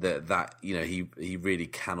 That you know, he really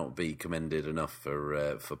cannot be commended enough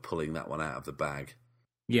for pulling that one out of the bag.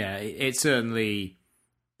 Yeah, it certainly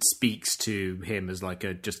speaks to him as like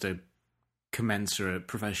just a commensurate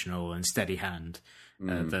professional and steady hand,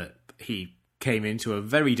 that he came into a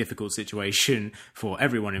very difficult situation for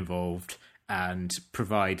everyone involved and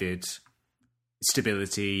provided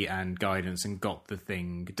stability and guidance and got the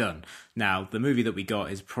thing done. Now, the movie that we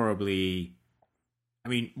got is probably, I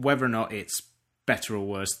mean, whether or not it's better or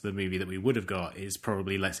worse than the movie that we would have got is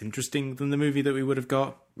probably less interesting than the movie that we would have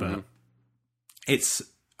got, but it's,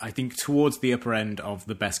 I think, towards the upper end of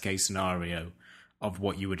the best case scenario of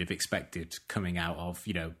what you would have expected coming out of,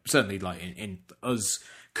 you know, certainly like in us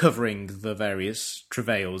covering the various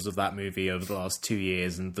travails of that movie over the last 2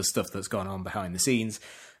 years and the stuff that's gone on behind the scenes.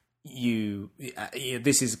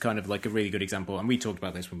 This is kind of like a really good example, and we talked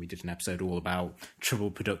about this when we did an episode all about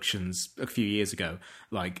troubled productions a few years ago.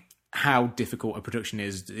 Like, how difficult a production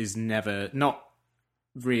is never, not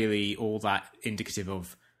really all that indicative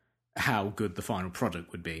of how good the final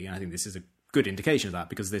product would be. And I think this is a good indication of that,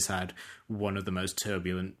 because this had one of the most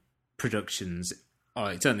turbulent productions,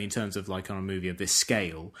 certainly in terms of like on a movie of this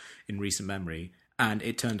scale in recent memory, and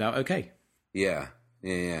it turned out okay. Yeah.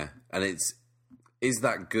 And is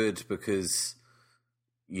that good because,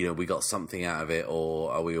 you know, we got something out of it,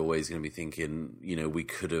 or are we always going to be thinking, you know, we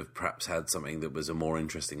could have perhaps had something that was a more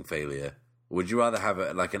interesting failure? Would you rather have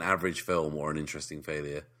like an average film or an interesting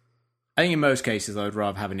failure? I think in most cases I would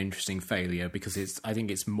rather have an interesting failure, because I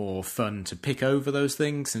think it's more fun to pick over those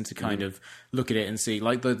things and to kind of look at it and see.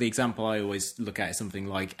 Like the example I always look at is something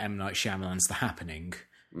like M. Night Shyamalan's The Happening,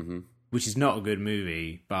 which is not a good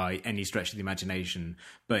movie by any stretch of the imagination,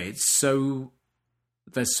 but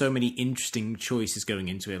there's so many interesting choices going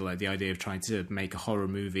into it, like the idea of trying to make a horror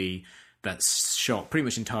movie that's shot pretty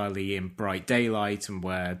much entirely in bright daylight, and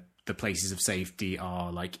where the places of safety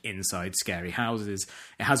are like inside scary houses.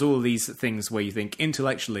 It has all of these things where you think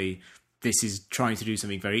intellectually this is trying to do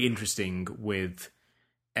something very interesting with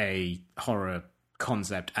a horror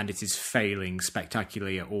concept, and it is failing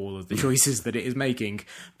spectacularly at all of the choices that it is making.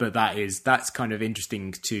 But that's kind of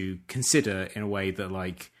interesting to consider in a way that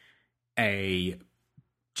like a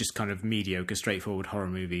just kind of mediocre, straightforward horror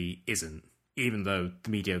movie isn't. Even though the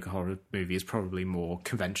mediocre horror movie is probably more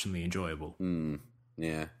conventionally enjoyable.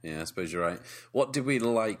 Yeah, I suppose you're right. What did we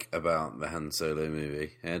like about the Han Solo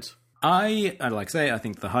movie, Ed? I'd like to say, I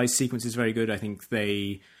think the heist sequence is very good. I think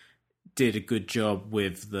they did a good job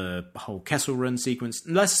with the whole Kessel Run sequence.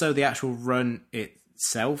 Less so the actual run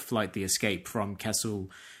itself, like the escape from Kessel,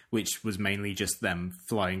 which was mainly just them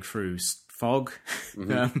flying through fog,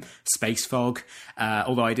 space fog.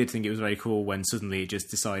 Although I did think it was very cool when suddenly it just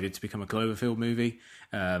decided to become a Cloverfield movie.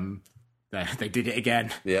 They did it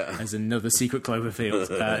again as another secret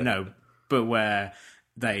Cloverfield. No, but where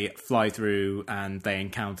they fly through and they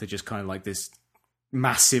encounter just kind of like this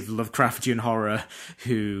massive Lovecraftian horror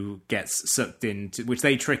who gets sucked into, which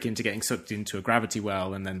they trick into getting sucked into a gravity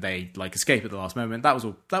well, and then they like escape at the last moment. That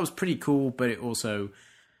was pretty cool, but it also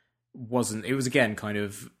wasn't. It was again kind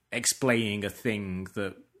of explaining a thing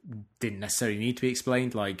that didn't necessarily need to be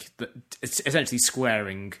explained. Like it's essentially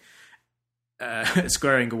squaring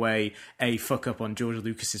away a fuck up on George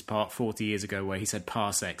Lucas's part 40 years ago, where he said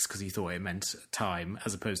parsecs because he thought it meant time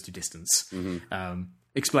as opposed to distance.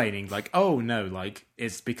 Explaining like, oh no, like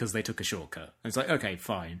it's because they took a shortcut. And it's like, okay,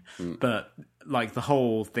 fine. But like the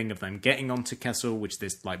whole thing of them getting onto Kessel, which is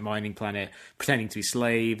this like mining planet, pretending to be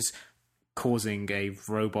slaves, causing a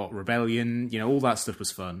robot rebellion, all that stuff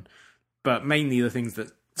was fun. But mainly the things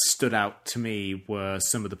that stood out to me were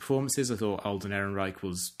some of the performances. I thought Alden Ehrenreich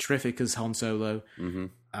was terrific as Han Solo.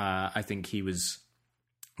 I think he was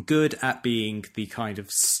good at being the kind of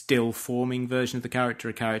still forming version of the character,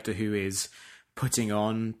 a character who is putting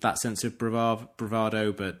on that sense of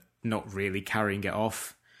bravado, but not really carrying it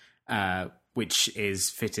off, which is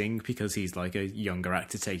fitting because he's like a younger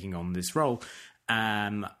actor taking on this role.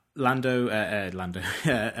 Donald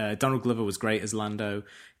Glover was great as Lando,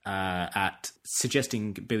 at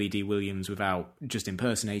suggesting Billy D. Williams without just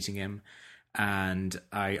impersonating him. And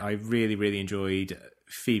I really, really enjoyed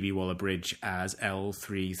Phoebe Waller-Bridge as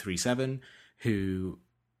L337, who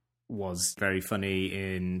was very funny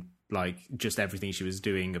in like just everything she was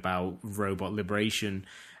doing about robot liberation,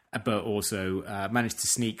 but also managed to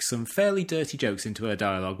sneak some fairly dirty jokes into her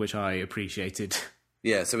dialogue, which I appreciated.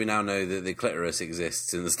 Yeah, so we now know that the clitoris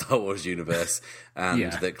exists in the Star Wars universe,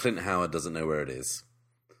 and that Clint Howard doesn't know where it is.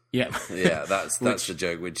 Yeah, that's the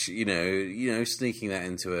joke. Which sneaking that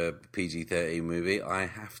into a PG-13 movie, I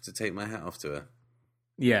have to take my hat off to her.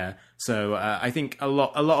 Yeah, so I think a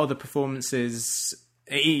lot of the performances,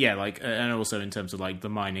 and also in terms of like the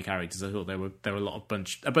minor characters, I thought there were a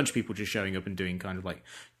bunch of people just showing up and doing kind of like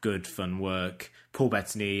good fun work. Paul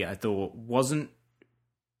Bettany, I thought wasn't.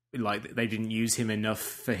 Like they didn't use him enough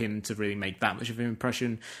for him to really make that much of an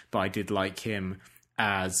impression, but I did like him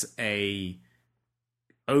as a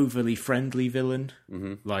overly friendly villain.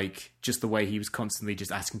 Like just the way he was constantly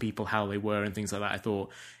just asking people how they were and things like that. I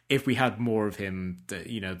thought if we had more of him,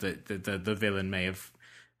 the villain may have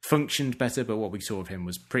functioned better, but what we saw of him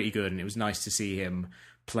was pretty good, and it was nice to see him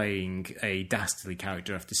playing a dastardly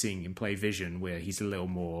character after seeing him play Vision, where he's a little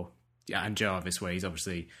more, and Jarvis, where he's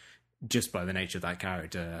obviously, just by the nature of that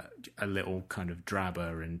character, a little kind of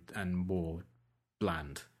drabber and more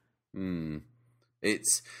bland.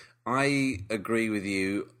 I agree with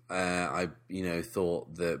you. I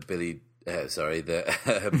thought that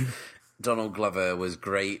Donald Glover was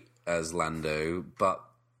great as Lando, but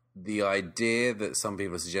the idea that some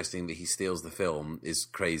people are suggesting that he steals the film is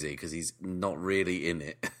crazy because he's not really in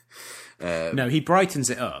it. No, he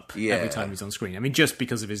brightens it up every time he's on screen. I mean, just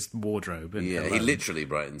because of his wardrobe. He literally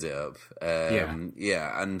brightens it up. And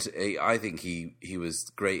I think he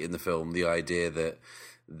was great in the film. The idea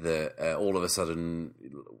that all of a sudden,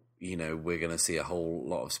 we're going to see a whole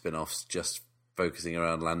lot of spin-offs just focusing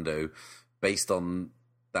around Lando based on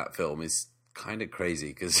that film is kind of crazy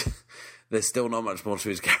because there's still not much more to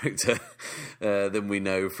his character than we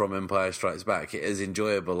know from Empire Strikes Back. As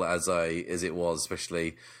enjoyable as it was,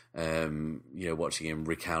 especially watching him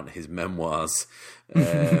recount his memoirs,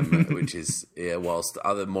 which is whilst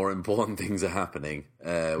other more important things are happening,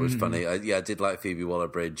 was funny. I did like Phoebe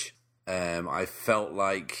Waller-Bridge. I felt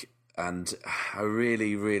like, and I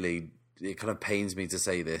really, really, it kind of pains me to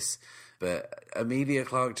say this, but Emilia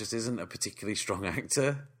Clarke just isn't a particularly strong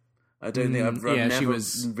actor. I don't think I've never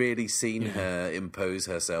really seen her impose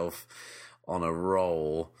herself on a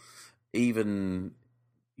role. Even,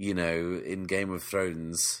 in Game of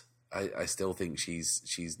Thrones, I still think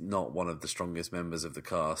she's not one of the strongest members of the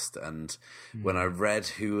cast. And when I read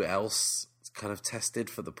who else kind of tested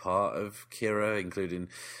for the part of Kira, including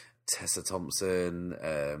Tessa Thompson,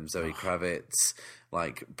 Zoe Kravitz,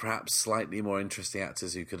 like perhaps slightly more interesting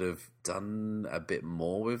actors who could have done a bit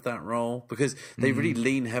more with that role, because they really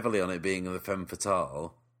lean heavily on it being the femme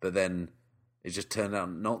fatale, but then it just turned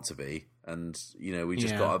out not to be. And, we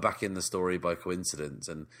just got her back in the story by coincidence.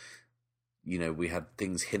 And, we had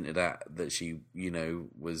things hinted at that she,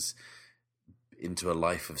 was into a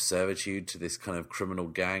life of servitude to this kind of criminal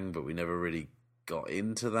gang, but we never really got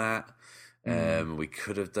into that. We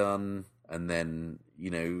could have done. And then,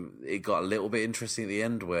 it got a little bit interesting at the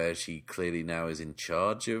end where she clearly now is in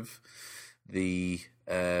charge of the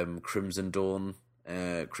Crimson Dawn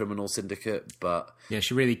criminal syndicate, but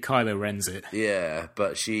she really Kylo Ren's it. Yeah,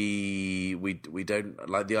 but we don't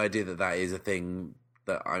like the idea that is a thing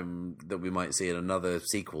that we might see in another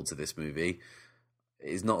sequel to this movie.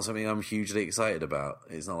 Is not something I'm hugely excited about.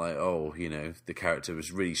 It's not like, the character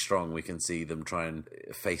was really strong, we can see them try and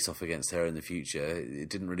face off against her in the future. It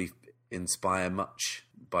didn't really inspire much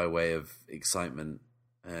by way of excitement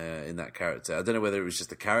in that character. I don't know whether it was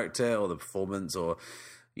just the character or the performance or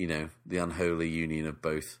the unholy union of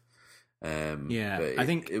both. I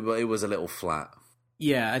think it was a little flat.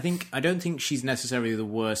 Yeah, I don't think she's necessarily the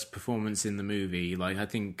worst performance in the movie. Like, I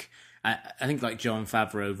think like Jon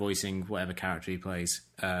Favreau voicing whatever character he plays,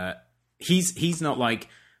 he's not like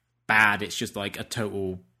bad. It's just like a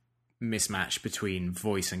total mismatch between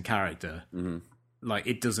voice and character. Mm-hmm. Like,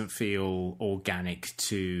 it doesn't feel organic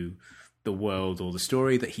to the world or the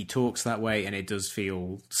story that he talks that way, and it does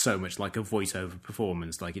feel so much like a voiceover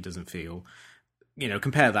performance. Like, it doesn't feel,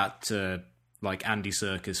 compare that to like Andy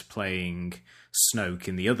Serkis playing Snoke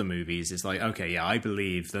in the other movies. It's like, okay, yeah, I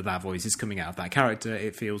believe that voice is coming out of that character.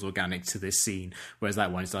 It feels organic to this scene. Whereas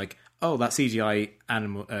that one is like, oh, that CGI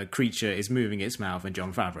animal creature is moving its mouth and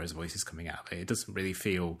Jon Favreau's voice is coming out of it. It doesn't really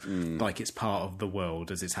feel like it's part of the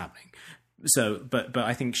world as it's happening. So, but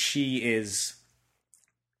I think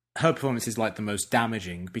her performance is like the most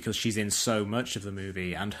damaging because she's in so much of the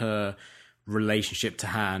movie, and her relationship to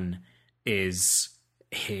Han is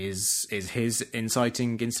his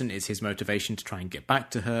inciting incident, is his motivation to try and get back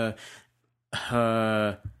to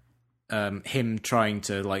her. Him trying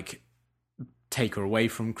to like take her away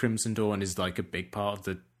from Crimson Dawn is like a big part of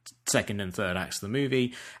the second and third acts of the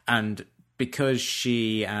movie, and because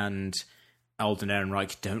she and Alden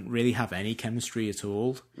Ehrenreich don't really have any chemistry at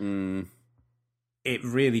all. It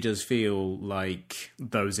really does feel like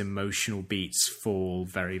those emotional beats fall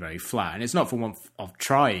very, very flat. And it's not for want of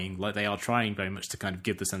trying. Like, they are trying very much to kind of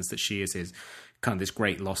give the sense that she is his kind of this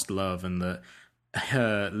great lost love, and that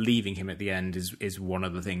her leaving him at the end is one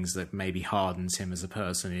of the things that maybe hardens him as a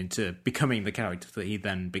person into becoming the character that he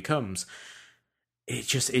then becomes.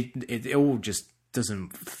 It all just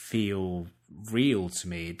doesn't feel real to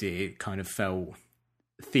me. It kind of felt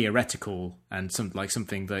theoretical and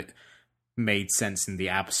something that made sense in the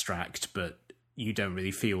abstract, but you don't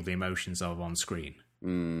really feel the emotions of on screen.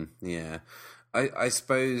 Yeah. I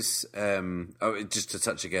suppose, just to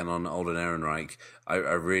touch again on Alden Ehrenreich, I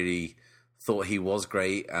really thought he was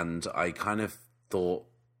great, and I kind of thought,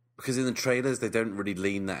 because in the trailers they don't really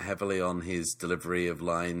lean that heavily on his delivery of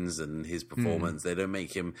lines and his performance. They don't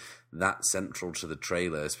make him that central to the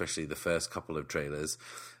trailer, especially the first couple of trailers.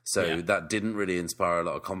 So that didn't really inspire a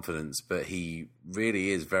lot of confidence, but he really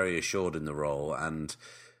is very assured in the role and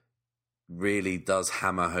really does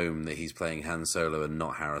hammer home that he's playing Han Solo and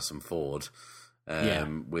not Harrison Ford,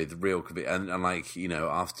 with real and like,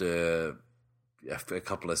 after a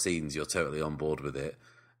couple of scenes, you're totally on board with it.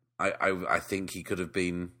 I think he could have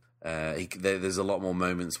been. There's a lot more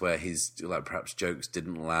moments where his like perhaps jokes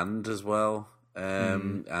didn't land as well,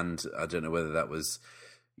 and I don't know whether that was,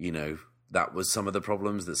 that was some of the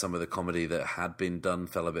problems, that some of the comedy that had been done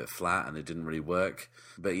fell a bit flat and it didn't really work.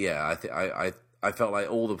 But yeah, I felt like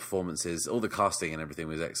all the performances, all the casting and everything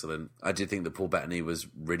was excellent. I did think that Paul Bettany was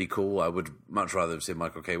really cool. I would much rather have seen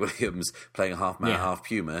Michael K. Williams playing half man, half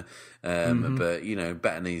puma. But,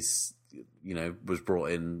 Bettany's, was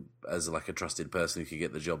brought in as like a trusted person who could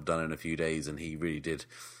get the job done in a few days, and he really did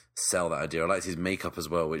sell that idea. I liked his makeup as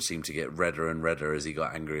well, which seemed to get redder and redder as he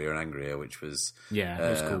got angrier and angrier, which was it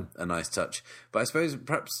was cool. A nice touch. But I suppose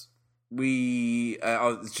perhaps we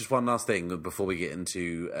just one last thing before we get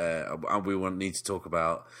into we need to talk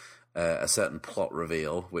about a certain plot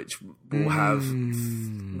reveal, which will have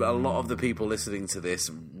a lot of the people listening to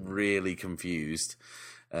this really confused,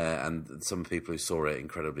 and some people who saw it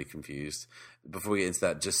incredibly confused. Before we get into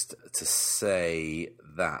that, just to say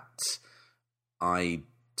that I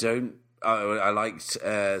liked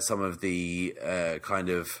some of the kind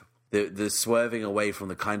of the swerving away from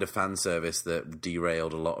the kind of fan service that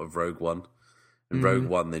derailed a lot of Rogue One. In Rogue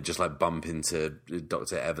One, they just like bump into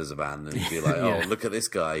Dr. Eversban and be like, "Oh, look at this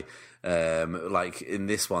guy." Like in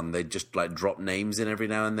this one, they just like drop names in every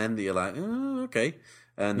now and then that you're like, "Oh, okay,"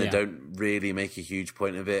 and they don't really make a huge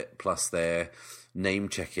point of it. Plus, they're name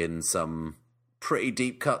checking some pretty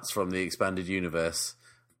deep cuts from the expanded universe,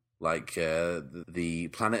 like the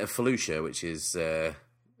planet of Felucia, which is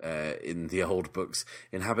in the old books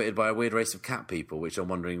inhabited by a weird race of cat people, which I'm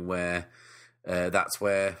wondering where. That's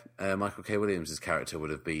where Michael K. Williams' character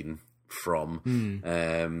would have been from.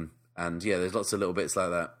 And yeah, there's lots of little bits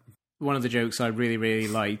like that. One of the jokes I really, really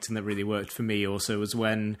liked and that really worked for me also was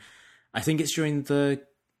when, I think it's during the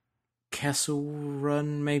Kessel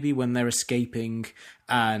Run, maybe, when they're escaping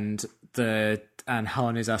and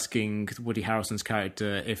Han is asking Woody Harrelson's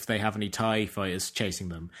character if they have any TIE fighters chasing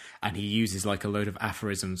them. And he uses like a load of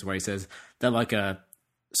aphorisms where he says, they're like a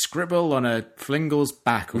scribble on a flingel's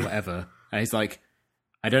back or whatever. And he's like,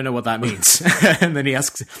 I don't know what that means. And then he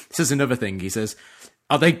says another thing. He says,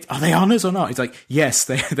 are they on us or not? He's like, yes,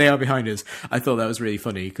 they are behind us. I thought that was really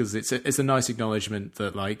funny because it's a nice acknowledgement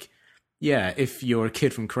that, like, yeah, if you're a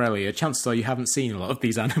kid from Corellia, chances are you haven't seen a lot of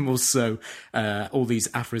these animals, so all these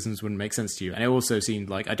aphorisms wouldn't make sense to you. And it also seemed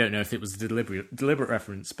like, I don't know if it was a deliberate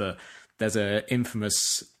reference, but there's a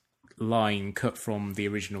infamous line cut from the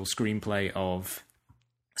original screenplay of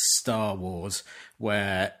Star Wars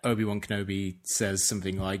where Obi-Wan Kenobi says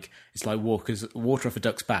something like, it's like water off a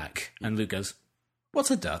duck's back, and Luke goes,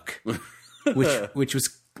 what's a duck? which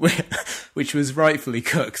was rightfully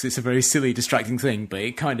cut because it's a very silly, distracting thing, but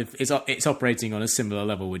it kind of it's operating on a similar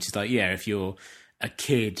level, which is like, yeah, if you're a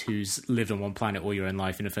kid who's lived on one planet all your own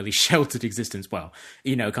life in a fairly sheltered existence, well,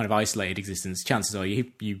 you know, kind of isolated existence, chances are you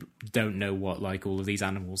don't know what like all of these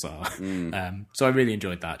animals are. So I really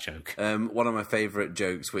enjoyed that joke. One of my favourite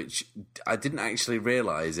jokes, which I didn't actually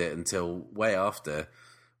realise it until way after,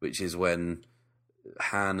 which is when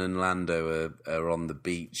Han and Lando are on the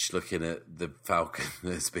beach looking at the Falcon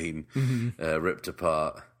that's been ripped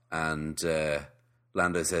apart, and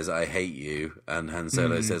Lando says, "I hate you," and Han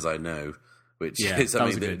Solo says, "I know." Which is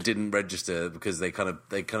something that didn't register because they kind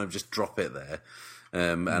of just drop it there,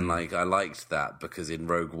 and like I liked that because in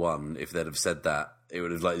Rogue One, if they'd have said that, it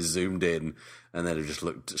would have like zoomed in and they'd have just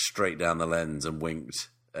looked straight down the lens and winked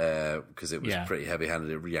because it was pretty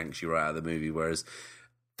heavy-handed. It yanks you right out of the movie. Whereas,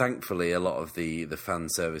 thankfully, a lot of the fan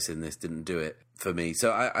service in this didn't do it for me.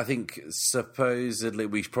 So I think supposedly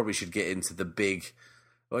we probably should get into the big,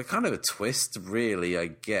 well, kind of a twist, really, I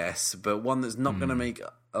guess, but one that's not going to make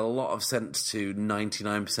a lot of sense to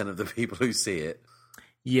 99% of the people who see it.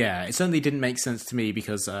 Yeah, it certainly didn't make sense to me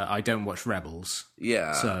because I don't watch Rebels.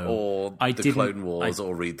 Yeah, so or the Clone Wars,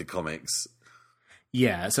 or read the comics.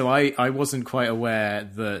 Yeah, so I wasn't quite aware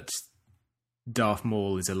that Darth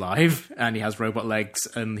Maul is alive and he has robot legs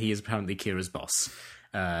and he is apparently Kira's boss,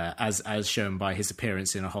 as shown by his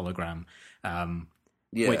appearance in a hologram.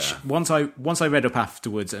 Which once I read up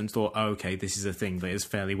afterwards and thought, oh, okay, this is a thing that is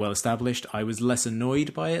fairly well established, I was less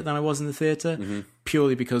annoyed by it than I was in the theatre,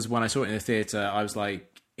 purely because when I saw it in the theatre, I was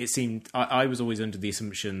like, it seemed, I was always under the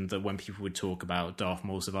assumption that when people would talk about Darth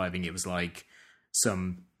Maul surviving, it was like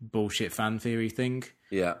some bullshit fan theory thing.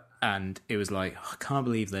 Yeah. And it was like, I can't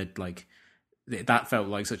believe they'd like, that felt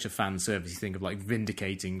like such a fan servicey thing of like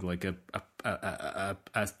vindicating like a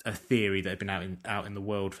theory that had been out in the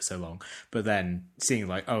world for so long. But then seeing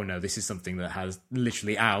like, oh no, this is something that has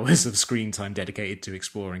literally hours of screen time dedicated to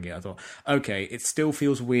exploring it. I thought, okay, it still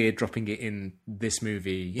feels weird dropping it in this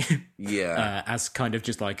movie, as kind of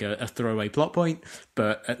just like a throwaway plot point.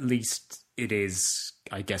 But at least it is,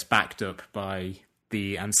 I guess, backed up by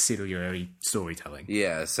the ancillary storytelling.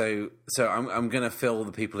 Yeah, so I'm going to fill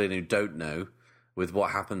the people in who don't know with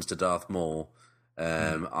what happens to Darth Maul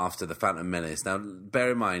after the Phantom Menace. Now,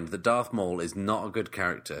 bear in mind that Darth Maul is not a good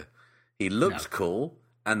character. He looked cool,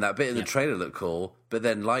 and that bit in the trailer looked cool, but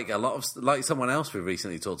then like someone else we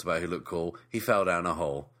recently talked about who looked cool, he fell down a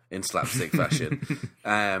hole in slapstick fashion.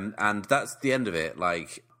 And that's the end of it.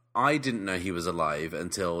 Like, I didn't know he was alive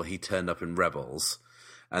until he turned up in Rebels,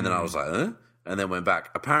 and then I was like, huh? And then went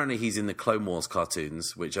back. Apparently he's in the Clone Wars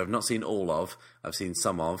cartoons, which I've not seen all of. I've seen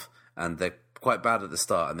some of, and they're quite bad at the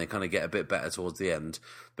start, and they kind of get a bit better towards the end.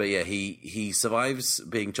 But yeah, he survives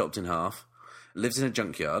being chopped in half, lives in a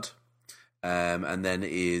junkyard, and then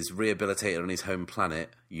is rehabilitated on his home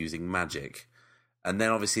planet using magic. And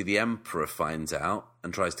then obviously the Emperor finds out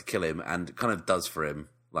and tries to kill him, and kind of does for him,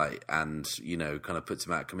 like, and you know, kind of puts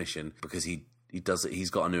him out of commission because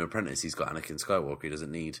he's got a new apprentice. He's got Anakin Skywalker. He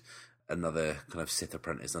doesn't need another kind of Sith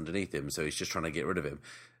apprentice underneath him, so he's just trying to get rid of him.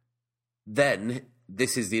 Then,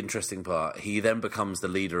 this is the interesting part, he then becomes the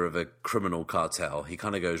leader of a criminal cartel. He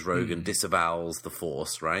kind of goes rogue and disavows the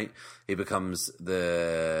Force, right? He becomes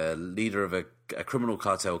the leader of a criminal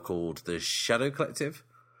cartel called the Shadow Collective,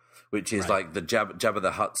 which is like the Jabba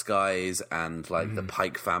the Hutt's guys and like the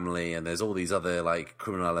Pike family, and there's all these other like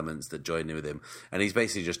criminal elements that join in with him. And he's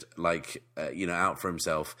basically just like, out for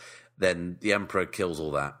himself. Then the Emperor kills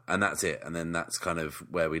all that, and that's it. And then that's kind of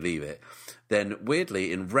where we leave it. Then,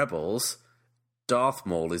 weirdly, in Rebels, Darth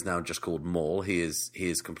Maul is now just called Maul. He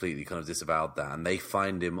is completely kind of disavowed that, and they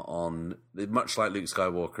find him on, much like Luke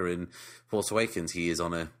Skywalker in Force Awakens, he is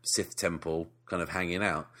on a Sith temple, kind of hanging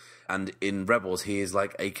out. And in Rebels, he is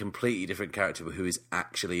like a completely different character who is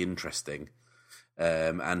actually interesting,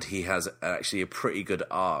 and he has actually a pretty good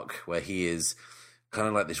arc where he is kind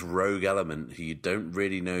of like this rogue element who you don't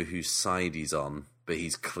really know whose side he's on, but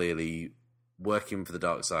he's clearly working for the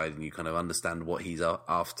dark side, and you kind of understand what he's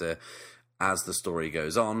after as the story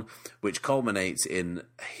goes on, which culminates in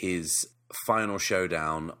his final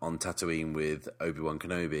showdown on Tatooine with Obi-Wan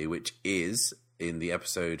Kenobi, which is, in the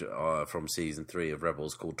episode from Season 3 of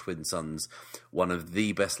Rebels called Twin Suns, one of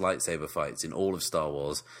the best lightsaber fights in all of Star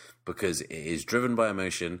Wars, because it is driven by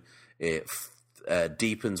emotion, it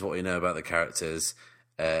deepens what we know about the characters,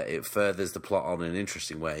 it furthers the plot on an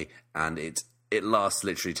interesting way, and it lasts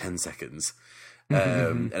literally 10 seconds.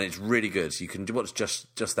 And it's really good. You can watch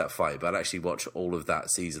just that fight, but actually watch all of that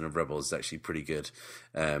season of Rebels is actually pretty good.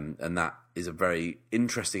 And that is a very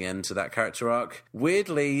interesting end to that character arc.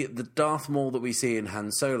 Weirdly, the Darth Maul that we see in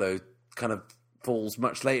Han Solo kind of falls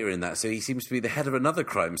much later in that, so he seems to be the head of another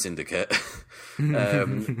crime syndicate.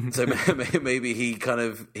 So maybe he kind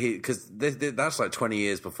of, because that's like 20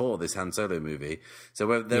 years before this Han Solo movie. So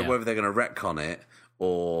whether they're going to retcon it,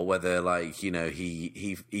 or whether, like,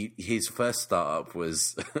 his first startup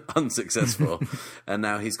was unsuccessful, and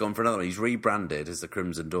now he's gone for another one. He's rebranded as the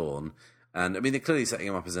Crimson Dawn, and I mean, they're clearly setting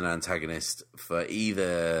him up as an antagonist for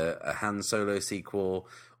either a Han Solo sequel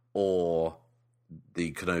or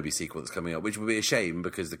the Kenobi sequel that's coming up, which would be a shame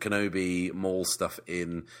because the Kenobi Maul stuff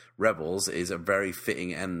in Rebels is a very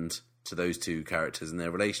fitting end to those two characters and their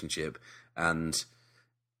relationship, and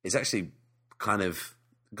it's actually kind of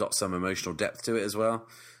got some emotional depth to it as well.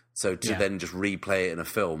 So to then just replay it in a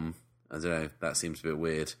film, I don't know, that seems a bit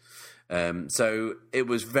weird. So it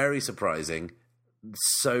was very surprising.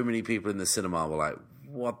 So many people in the cinema were like,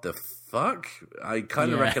 what the fuck? I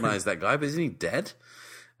kind of recognize that guy, but isn't he dead?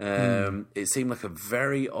 It seemed like a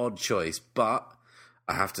very odd choice, but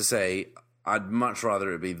I have to say, I'd much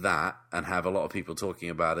rather it be that and have a lot of people talking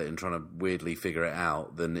about it and trying to weirdly figure it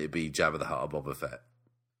out than it be Jabba the Hutt or Boba Fett,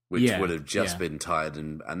 which would have just been tired.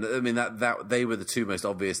 And I mean, that they were the two most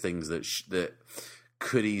obvious things that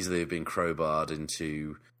could easily have been crowbarred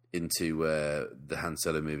into the Han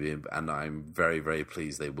Solo movie, and I'm very, very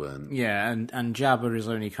pleased they weren't. Yeah, and Jabba is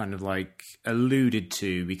only kind of like alluded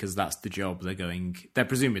to because that's the job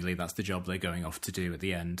presumably that's the job they're going off to do at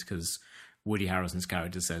the end, because Woody Harrelson's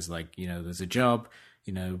character says, like, there's a job,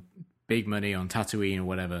 big money on Tatooine or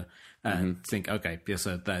whatever, and think, okay,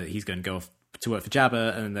 so he's going to go off to work for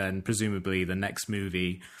Jabba, and then presumably the next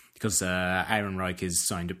movie, because Aaron Reich is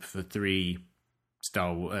signed up for 3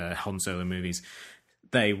 Han Solo movies,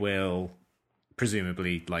 they will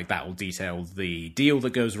presumably, like, that will detail the deal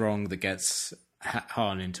that goes wrong that gets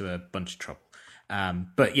Han into a bunch of trouble.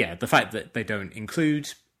 But yeah, the fact that they don't include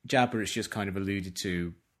Jabba, it's just kind of alluded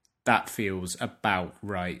to, that feels about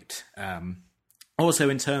right. Also,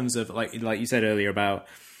 in terms of, like you said earlier about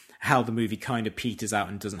how the movie kind of peters out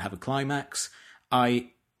and doesn't have a climax,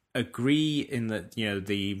 I agree in that,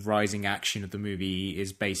 the rising action of the movie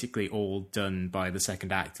is basically all done by the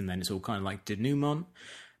second act, and then it's all kind of like denouement.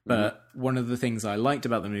 But one of the things I liked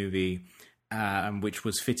about the movie, and which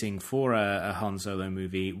was fitting for a Han Solo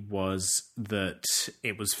movie, was that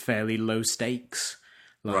it was fairly low stakes.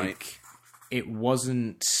 It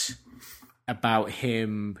wasn't about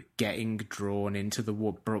him getting drawn into the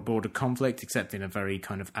border conflict, except in a very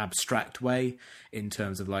kind of abstract way, in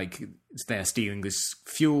terms of, like, they're stealing this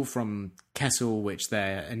fuel from Kessel, which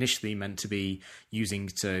they're initially meant to be using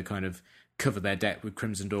to kind of cover their debt with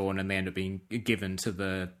Crimson Dawn, and they end up being given to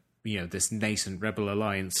the, this nascent Rebel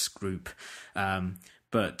Alliance group.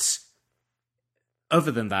 But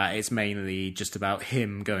other than that, it's mainly just about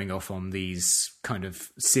him going off on these kind of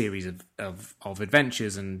series of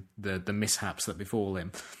adventures and the mishaps that befall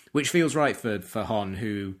him, which feels right for Han,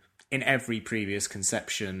 who in every previous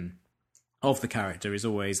conception of the character is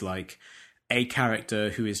always like a character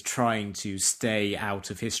who is trying to stay out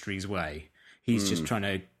of history's way. He's just trying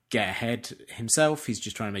to get ahead himself. He's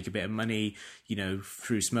just trying to make a bit of money,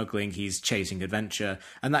 through smuggling. He's chasing adventure,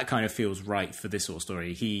 and that kind of feels right for this sort of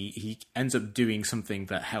story. He ends up doing something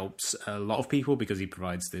that helps a lot of people because he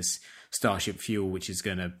provides this starship fuel, which is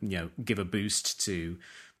going to, give a boost to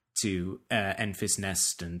Enfys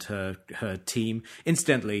Nest and her team.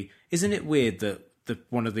 Incidentally, isn't it weird that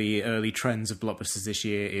one of the early trends of blockbusters this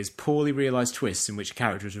year is poorly realised twists in which a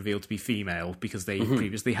character is revealed to be female because they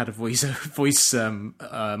previously had a voice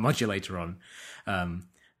modulator on?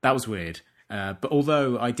 That was weird. But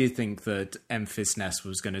although I did think that Enfys Nest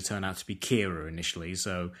was going to turn out to be Kira initially,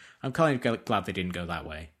 so I'm kind of glad they didn't go that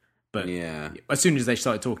way. But as soon as they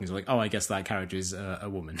started talking, it's like, oh, I guess that character is a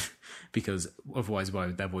woman, because otherwise why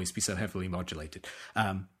would their voice be so heavily modulated?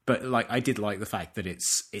 But I did like the fact that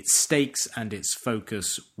its stakes and its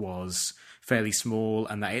focus was fairly small,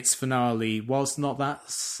 and that its finale, whilst not that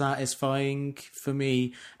satisfying for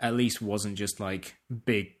me, at least wasn't just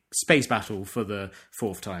big space battle for the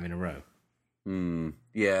fourth time in a row.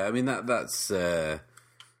 Yeah, I mean that's something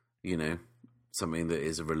that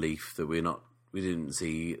is a relief that we didn't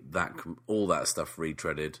see that all that stuff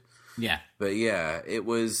retreaded. Yeah. But yeah, it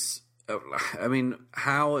was... I mean,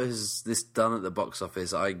 how is this done at the box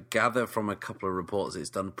office? I gather from a couple of reports it's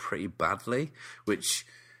done pretty badly, which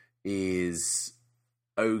is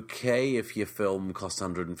okay if your film costs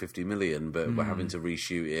 150 million, but we're having to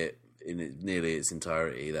reshoot it in nearly its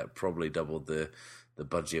entirety. That probably doubled the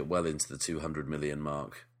budget well into the 200 million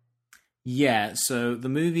mark. Yeah, so the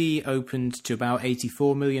movie opened to about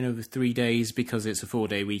 84 million over 3 days because it's a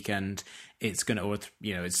 4-day weekend. It's gonna,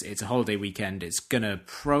 it's a holiday weekend. It's gonna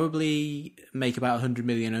probably make about 100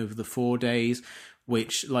 million over the 4 days,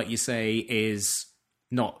 which, like you say, is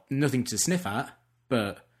nothing to sniff at.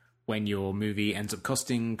 But when your movie ends up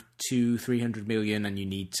costing 300 million and you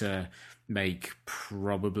need to make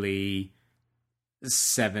probably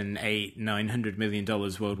 $700, $800, $900 million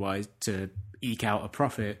worldwide to eke out a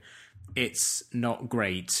profit, it's not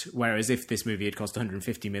great. Whereas if this movie had cost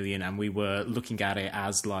 150 million and we were looking at it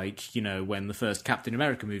as when the first Captain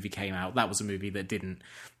America movie came out, that was a movie that didn't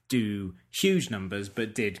do huge numbers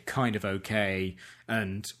but did kind of okay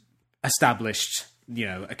and established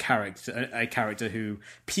a character who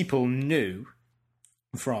people knew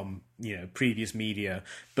from previous media,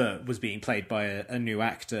 but was being played by a new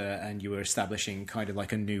actor, and you were establishing kind of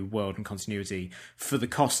a new world and continuity for the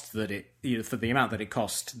cost that for the amount that it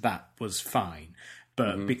cost. That was fine,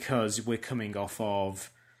 but because we're coming off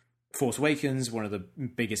of Force Awakens, one of the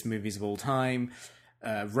biggest movies of all time,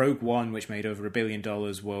 Rogue One, which made over $1 billion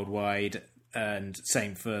worldwide, and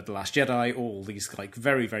same for The Last Jedi, all these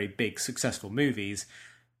very, very big successful movies,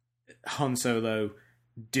 Han Solo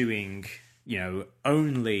doing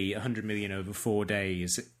only 100 million over 4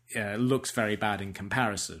 days looks very bad in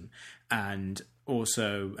comparison. And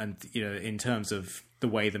also, in terms of the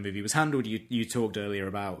way the movie was handled, you talked earlier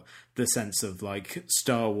about the sense of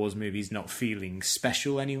Star Wars movies not feeling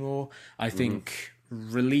special anymore. I think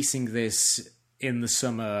releasing this in the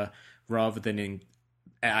summer rather than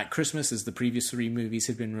at Christmas, as the previous 3 movies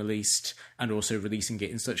had been released, and also releasing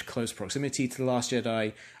it in such close proximity to The Last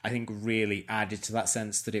Jedi, I think really added to that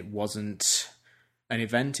sense that it wasn't an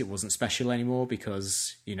event, it wasn't special anymore,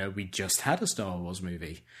 because, we just had a Star Wars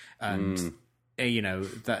movie. And,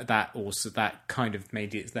 that kind of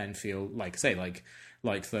made it then feel like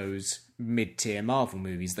those mid-tier Marvel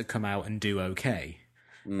movies that come out and do okay.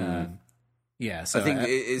 So I think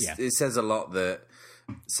it says a lot that...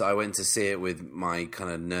 So I went to see it with my kind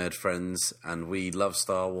of nerd friends, and we love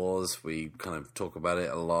Star Wars. We kind of talk about it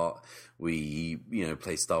a lot. We,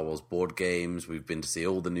 play Star Wars board games. We've been to see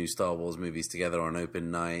all the new Star Wars movies together on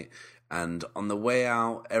open night. And on the way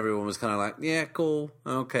out, everyone was kind of like, yeah, cool,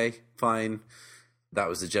 okay, fine. That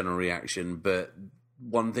was the general reaction. But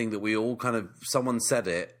one thing that we all someone said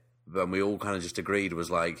it, and we all kind of just agreed,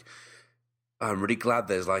 was I'm really glad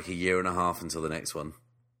there's a year and a half until the next one.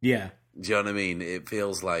 Yeah. Do you know what I mean? It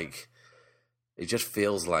just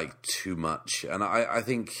feels like too much. And I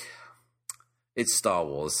think it's Star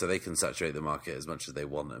Wars, so they can saturate the market as much as they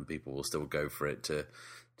want, and people will still go for it to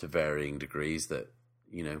varying degrees that,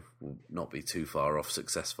 will not be too far off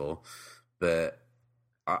successful. But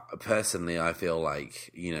personally, I feel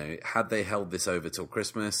had they held this over till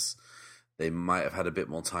Christmas, they might have had a bit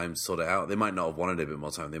more time to sort it out. They might not have wanted a bit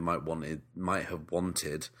more time. They might have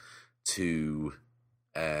wanted to...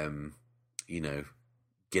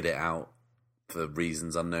 get it out for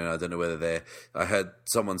reasons unknown. I don't know whether I heard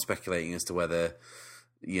someone speculating as to whether,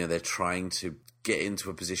 they're trying to get into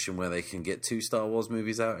a position where they can get 2 Star Wars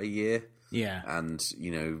movies out a year. Yeah. And,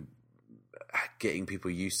 getting people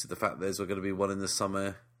used to the fact there's going to be one in the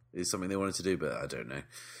summer is something they wanted to do, but I don't know.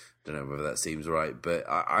 Don't know whether that seems right, but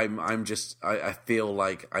I feel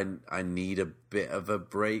like I need a bit of a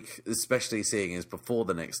break, especially seeing as before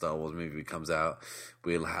the next Star Wars movie comes out,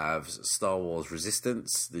 we'll have Star Wars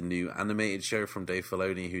Resistance, the new animated show from Dave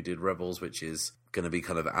Filoni, who did Rebels, which is going to be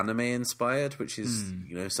kind of anime inspired, which is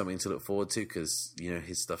something to look forward to because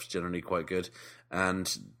his stuff's generally quite good,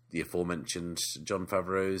 and the aforementioned Jon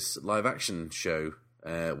Favreau's live action show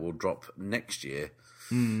will drop next year.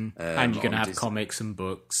 And you're going to have comics and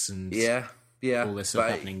books and all this stuff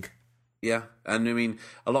happening. Yeah, and I mean,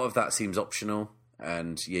 a lot of that seems optional,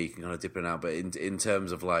 and you can kind of dip in and out. But in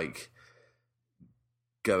terms of like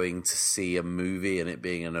going to see a movie and it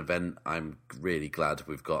being an event, I'm really glad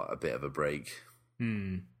we've got a bit of a break.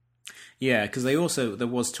 Yeah, because there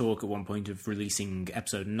was talk at one point of releasing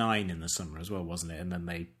episode 9 in the summer as well, wasn't it? And then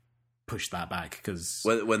they pushed that back because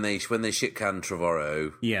when they shit canned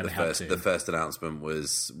Trevorrow, the first announcement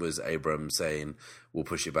was Abrams saying we'll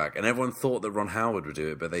push it back, and everyone thought that Ron Howard would do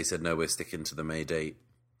it, but they said no, we're sticking to the May date.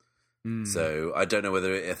 So I don't know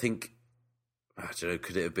whether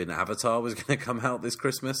could it have been Avatar was going to come out this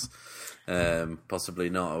Christmas? Possibly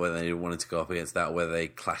not, or whether they wanted to go up against that, or whether they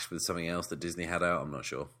clashed with something else that Disney had out. I'm not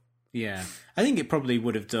sure. Yeah, I think it probably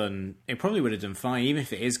would have done fine, even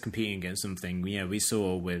if it is competing against something. We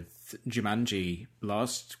saw with Jumanji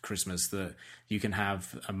last Christmas that you can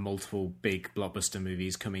have multiple big blockbuster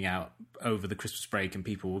movies coming out over the Christmas break, and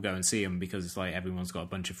people will go and see them because it's like everyone's got a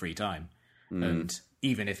bunch of free time. And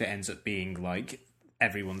even if it ends up being like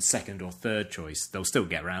everyone's second or third choice, they'll still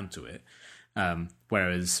get around to it.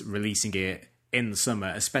 Whereas releasing it in the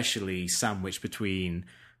summer, especially sandwiched between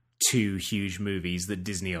two huge movies that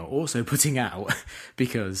Disney are also putting out,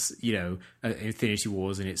 because Infinity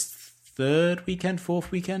War's in its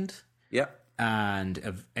fourth weekend. Yeah.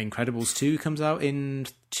 And Incredibles 2 comes out in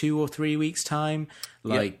 2 or 3 weeks' time.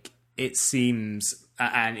 It seems,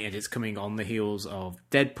 and it's coming on the heels of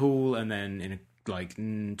Deadpool, and then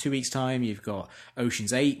in 2 weeks' time you've got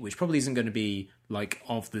Ocean's 8, which probably isn't going to be like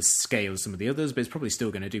of the scale of some of the others, but it's probably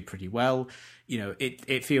still going to do pretty well.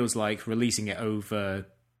 It feels like releasing it over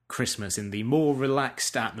Christmas in the more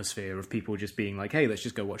relaxed atmosphere of people just being like, hey, let's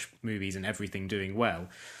just go watch movies and everything doing well,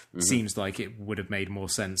 seems like it would have made more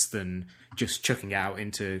sense than just chucking it out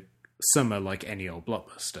into summer like any old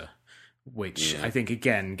blockbuster, which I think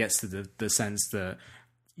again gets to the sense that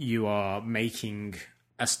you are making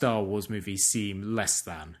a Star Wars movie seem less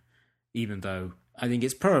than, even though I think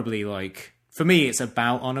it's probably like, for me, it's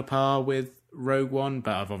about on a par with Rogue One,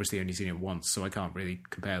 but I've obviously only seen it once, so I can't really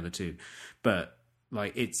compare the two. But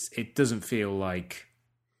like, it doesn't feel like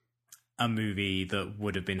a movie that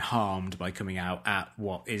would have been harmed by coming out at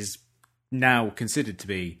what is now considered to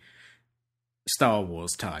be Star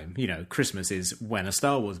Wars time. Christmas is when a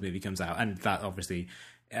Star Wars movie comes out, and that obviously,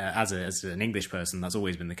 as an English person, that's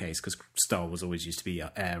always been the case because Star Wars always used to be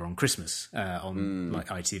air on Christmas on like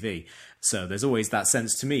ITV. So there's always that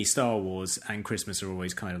sense to me. Star Wars and Christmas are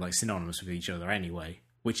always kind of like synonymous with each other anyway,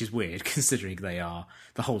 which is weird considering the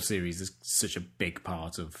whole series is such a big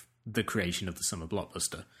part of the creation of the summer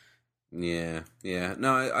blockbuster. Yeah.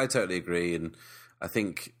 No, I totally agree, and I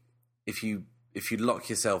think if you lock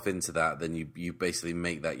yourself into that, then you basically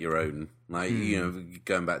make that your own. Like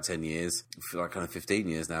going back 10 years, like kind of 15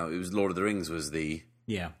 years now, it was Lord of the Rings was the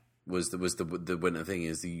winter thing.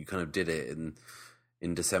 Is that you kind of did it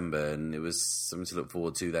in December, and it was something to look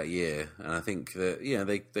forward to that year. And I think that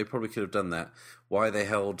they probably could have done that. Why they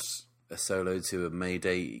held a Solo to a May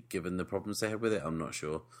date, given the problems they had with it, I'm not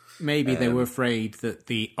sure. Maybe they were afraid that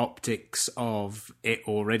the optics of it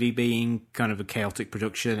already being kind of a chaotic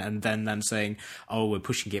production, and then them saying, "Oh, we're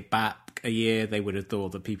pushing it back a year," they would have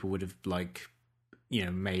thought that people would have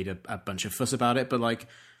made a bunch of fuss about it. But like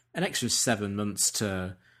an extra 7 months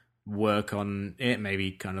to work on it,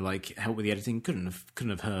 maybe kind of like help with the editing, couldn't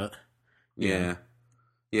have hurt. Yeah.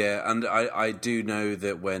 And I do know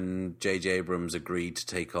that when J.J. Abrams agreed to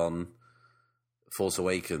take on Force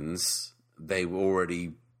Awakens, they were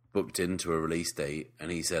already booked into a release date,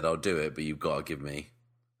 and he said, "I'll do it, but you've got to give me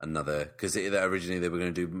another," because originally they were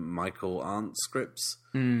going to do Michael Arndt scripts.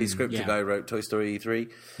 He's script the guy who wrote Toy Story 3.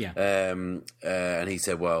 And he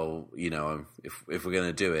said, "Well, if we're going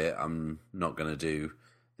to do it, I'm not going to do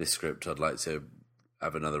this script. I'd like to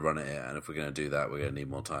have another run at it, and if we're going to do that, we're going to need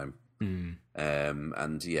more time."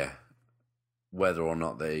 And whether or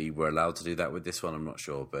not they were allowed to do that with this one, I'm not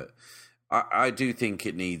sure, but I do think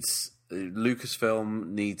it needs. Lucasfilm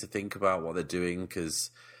need to think about what they're doing, because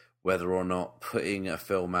whether or not putting a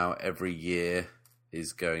film out every year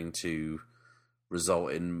is going to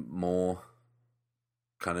result in more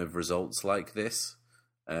kind of results like this,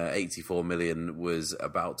 84 million was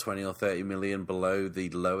about 20 or 30 million below the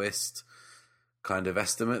lowest kind of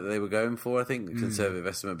estimate that they were going for. I think the conservative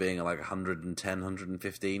estimate being like 110,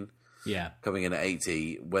 115. Yeah. Coming in at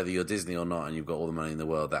 80, whether you're Disney or not and you've got all the money in the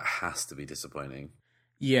world, that has to be disappointing.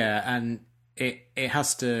 Yeah, and it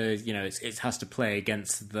has to, you know, it has to play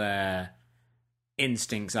against their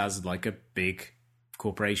instincts as like a big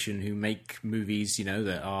corporation who make movies, you know,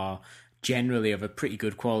 that are generally of a pretty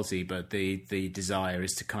good quality, but the desire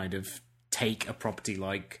is to kind of take a property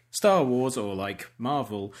like Star Wars or like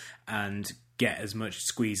Marvel and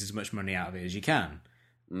squeeze as much money out of it as you can.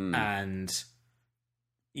 And,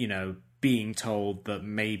 you know, being told that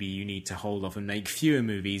maybe you need to hold off and make fewer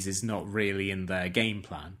movies is not really in their game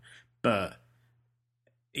plan. But,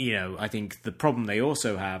 you know, I think the problem they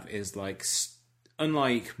also have is like,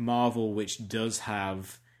 unlike Marvel, which does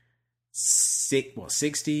have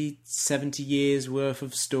 60, 70 years worth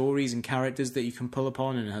of stories and characters that you can pull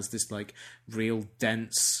upon, and has this like real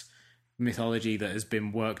dense mythology that has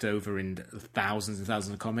been worked over in thousands and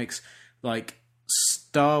thousands of comics. Like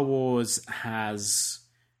Star Wars has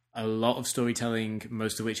a lot of storytelling,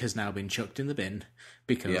 most of which has now been chucked in the bin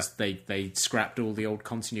because they scrapped all the old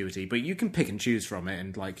continuity. But you can pick and choose from it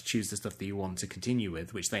and like choose the stuff that you want to continue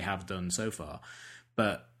with, which they have done so far.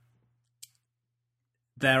 But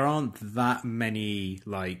there aren't that many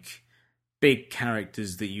like big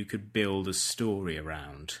characters that you could build a story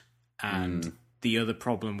around. And the other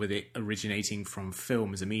problem with it originating from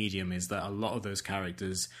film as a medium is that a lot of those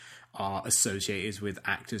characters are associated with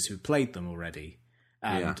actors who played them already.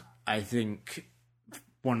 And I think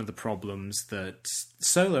one of the problems that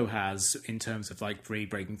Solo has in terms of like really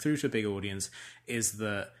breaking through to a big audience is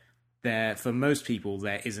that for most people,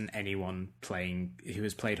 there isn't anyone who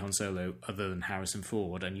has played Han Solo other than Harrison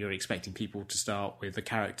Ford, and you're expecting people to start with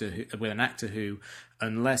with an actor who,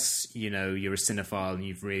 unless you know you're a cinephile and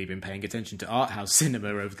you've really been paying attention to art house cinema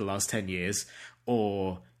over the last 10 years,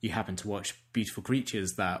 or you happen to watch Beautiful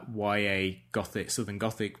Creatures, that YA Southern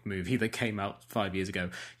Gothic movie that came out 5 years ago,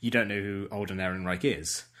 you don't know who Alden Ehrenreich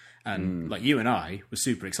is. And like you and I were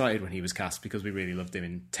super excited when he was cast because we really loved him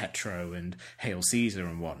in Tetro and Hail Caesar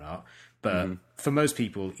and whatnot. But for most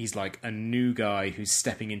people, he's like a new guy who's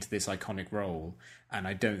stepping into this iconic role. And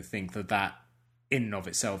I don't think that in and of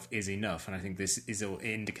itself is enough. And I think this is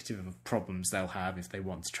indicative of problems they'll have if they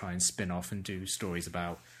want to try and spin off and do stories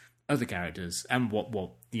about other characters. And what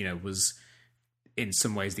you know was in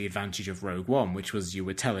some ways the advantage of Rogue One, which was you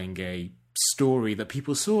were telling a story that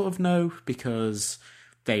people sort of know because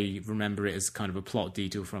they remember it as kind of a plot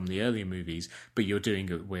detail from the earlier movies, but you're doing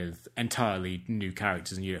it with entirely new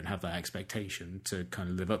characters and you don't have that expectation to kind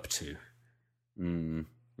of live up to. No.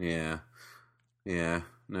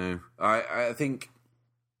 I think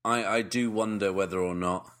I do wonder whether or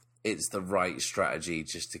not it's the right strategy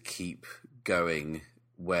just to keep going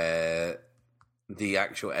where the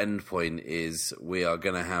actual end point is we are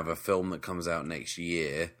going to have a film that comes out next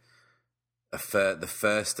year, the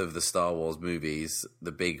first of the Star Wars movies,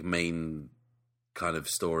 the big main kind of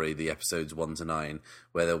story, the episodes 1 to 9,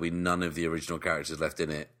 where there'll be none of the original characters left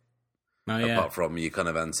in it, apart from your kind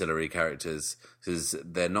of ancillary characters, because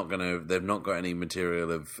they've not got any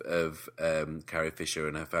material of Carrie Fisher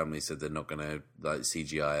and her family, so they're not going to like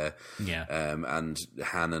CGI her. And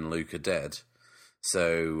Han and Luke are dead.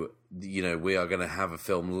 So, you know, we are going to have a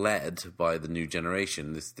film led by the new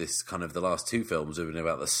generation. This kind of the last two films have been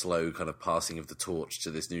about the slow kind of passing of the torch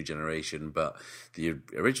to this new generation. But the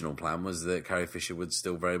original plan was that Carrie Fisher would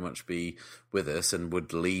still very much be with us and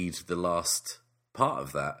would lead the last part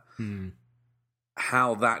of that.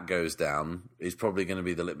 How that goes down is probably going to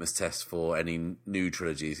be the litmus test for any new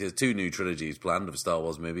trilogies. There's 2 new trilogies planned of Star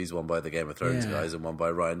Wars movies, one by the Game of Thrones guys and one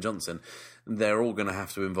by Rian Johnson. They're all going to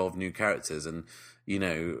have to involve new characters. And, you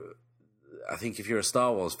know, I think if you're a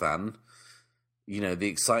Star Wars fan, you know, the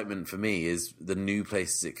excitement for me is the new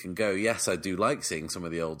places it can go. Yes, I do like seeing some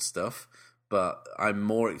of the old stuff, but I'm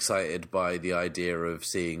more excited by the idea of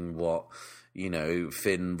seeing what, you know,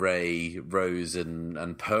 Finn, Rey, Rose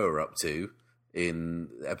and Poe are up to in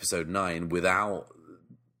episode 9 without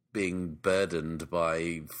being burdened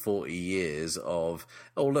by 40 years of,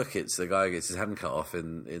 oh, look, it's the guy who gets his hand cut off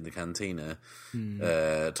in the cantina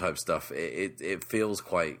type stuff. It feels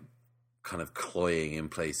quite kind of cloying in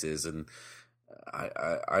places, and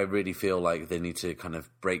I really feel like they need to kind of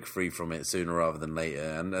break free from it sooner rather than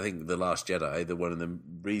later. And I think The Last Jedi, one of the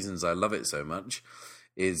reasons I love it so much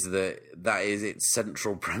is that is its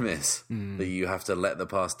central premise, that you have to let the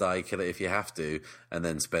past die, kill it if you have to, and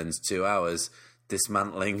then spend 2 hours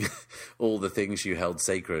dismantling all the things you held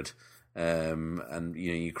sacred. and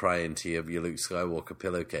you cry into your Luke Skywalker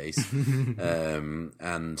pillowcase,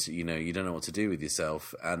 and you don't know what to do with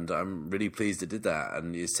yourself. And I'm really pleased it did that,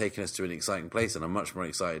 and it's taken us to an exciting place. And I'm much more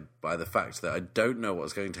excited by the fact that I don't know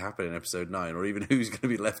what's going to happen in Episode 9, or even who's going to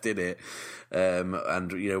be left in it,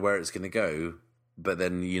 and where it's going to go. But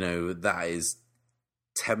then that is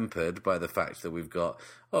tempered by the fact that we've got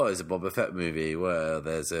there's a Boba Fett movie, well,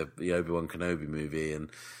 there's a Obi-Wan Kenobi movie, and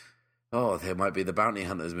there might be the Bounty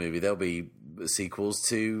Hunters movie. There'll be sequels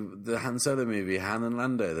to the Han Solo movie, Han and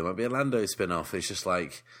Lando. There might be a Lando spin-off. It's just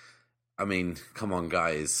like, I mean, come on,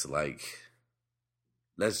 guys. Like,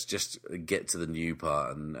 let's just get to the new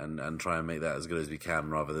part and try and make that as good as we can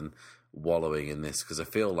rather than wallowing in this. Because I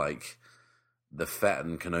feel like the Fett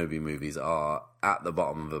and Kenobi movies are at the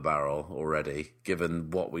bottom of the barrel already,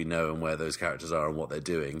 given what we know and where those characters are and what they're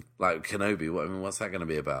doing. Like, Kenobi, what's that going to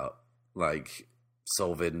be about? Like,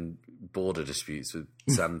 solving border disputes with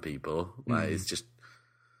sand people. Like, it's just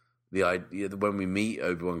the idea that when we meet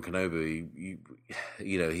Obi-Wan Kenobi,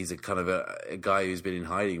 he's a kind of a guy who's been in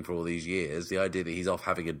hiding for all these years. The idea that he's off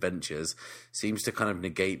having adventures seems to kind of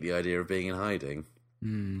negate the idea of being in hiding.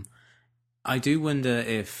 I do wonder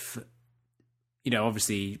if,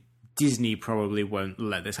 obviously Disney probably won't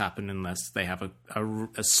let this happen unless they have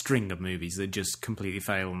a string of movies that just completely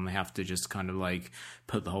fail and they have to just kind of like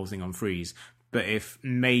put the whole thing on freeze. But if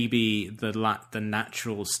maybe the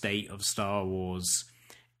natural state of Star Wars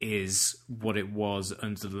is what it was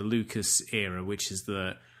under the Lucas era, which is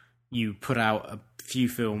that you put out a few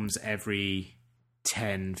films every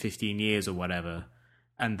 10, 15 years or whatever,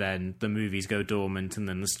 and then the movies go dormant, and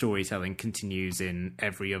then the storytelling continues in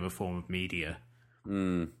every other form of media.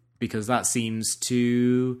 Because that seems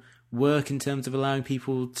to work in terms of allowing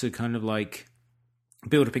people to kind of like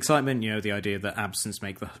build up excitement, the idea that absence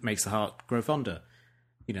makes the heart grow fonder.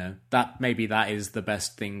 That is the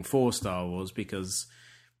best thing for Star Wars, because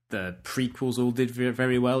the prequels all did very,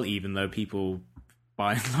 very well, even though people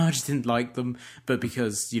by and large didn't like them. But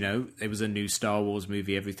because, it was a new Star Wars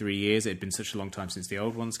movie every 3 years, it had been such a long time since the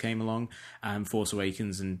old ones came along. And Force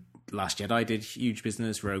Awakens and Last Jedi did huge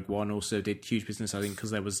business. Rogue One also did huge business, I think, because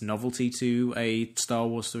there was novelty to a Star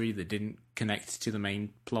Wars story that didn't connect to the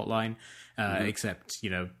main plot line. Except,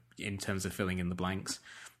 in terms of filling in the blanks.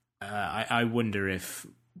 I wonder if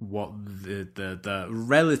what the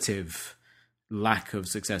relative lack of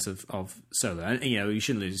success of Solo, and you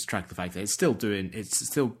shouldn't lose track of the fact that it's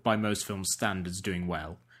still by most film standards doing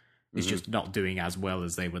well. It's just not doing as well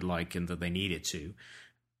as they would like and that they need it to.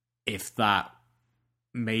 If that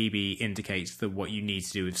maybe indicates that what you need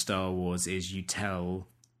to do with Star Wars is you tell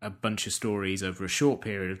a bunch of stories over a short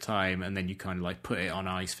period of time, and then you kind of like put it on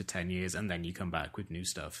ice for 10 years, and then you come back with new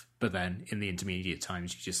stuff. But then in the intermediate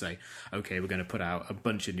times, you just say, okay, we're going to put out a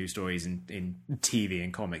bunch of new stories in TV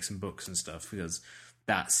and comics and books and stuff, because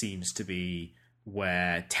that seems to be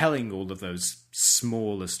where telling all of those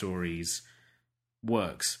smaller stories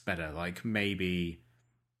works better. Like maybe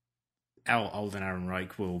Alden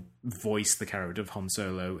Ehrenreich will voice the character of Han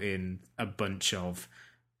Solo in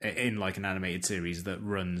like an animated series that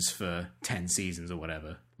runs for 10 seasons or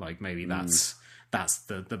whatever. Like maybe that's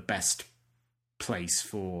the best place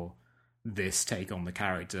for this take on the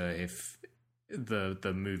character if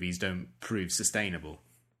the movies don't prove sustainable.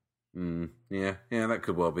 Yeah, that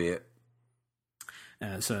could well be it.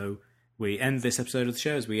 So we end this episode of the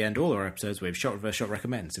show, as we end all our episodes, with Shot Reverse Shot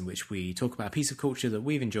Recommends, in which we talk about a piece of culture that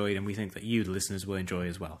we've enjoyed and we think that you, the listeners, will enjoy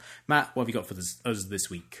as well. Matt, what have you got for us this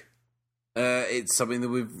week? It's something that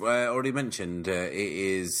we've already mentioned. It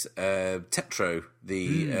is Tetro,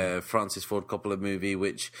 the Francis Ford Coppola movie,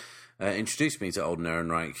 which introduced me to Alden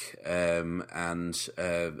Ehrenreich, and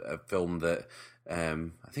a film that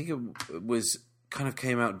I think it was kind of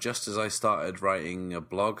came out just as I started writing a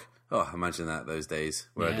blog. Oh, imagine that, those days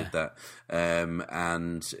where I did that.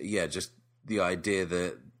 And yeah, just the idea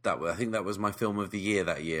that I think that was my film of the year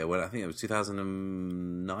that year, when I think it was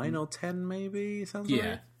 2009 or 10 maybe, sounds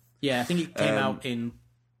right. Yeah, I think it came out in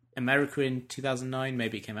America in 2009.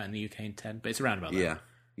 Maybe it came out in the UK in 10, but it's around about that.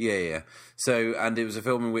 Yeah. So, and it was a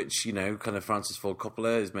film in which, kind of Francis Ford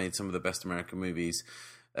Coppola has made some of the best American movies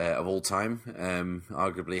of all time.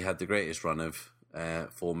 Arguably had the greatest run of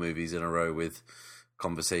 4 movies in a row with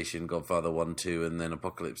Conversation, Godfather 1, 2, and then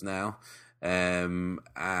Apocalypse Now. And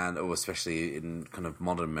especially in kind of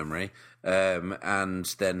modern memory. And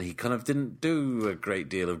then he kind of didn't do a great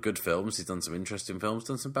deal of good films. He's done some interesting films,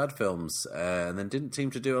 done some bad films, and then didn't seem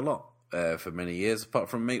to do a lot for many years, apart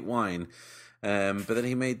from Make Wine. But then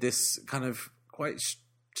he made this kind of quite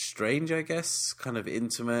strange, I guess, kind of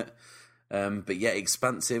intimate but yet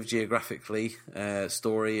expansive geographically.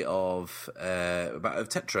 Story of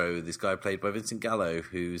Tetro, this guy played by Vincent Gallo,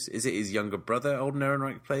 is it his younger brother Alden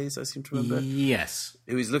Ehrenreich plays, I seem to remember? Yes.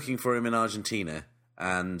 Who is looking for him in Argentina,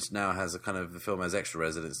 and now has the film has extra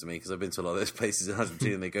resonance to me because I've been to a lot of those places in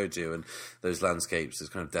Argentina they go to, and those landscapes, those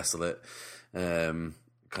kind of desolate, kind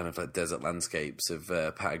of like desert landscapes of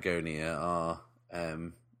Patagonia are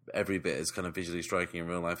every bit as kind of visually striking in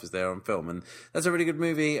real life as they are on film, and that's a really good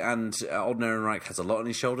movie. And Alden Ehrenreich has a lot on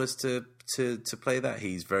his shoulders to play that.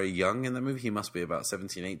 He's very young in that movie. He must be about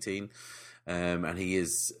 17, 18. And he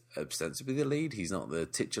is ostensibly the lead. He's not the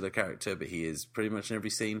titular character, but he is pretty much in every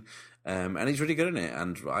scene. And he's really good in it.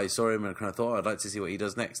 And I saw him and kind of thought I'd like to see what he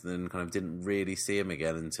does next, and then kind of didn't really see him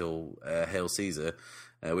again until Hail Caesar,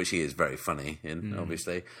 which he is very funny in,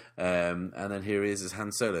 obviously. And then here he is as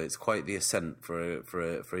Han Solo. It's quite the ascent for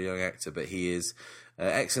a young actor, but he is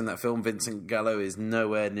excellent in that film. Vincent Gallo is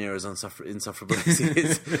nowhere near as insufferable as he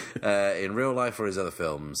is in real life or his other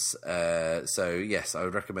films. So yes, I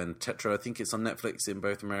would recommend Tetro. I think it's on Netflix in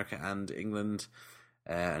both America and England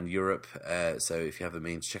and Europe. So if you have the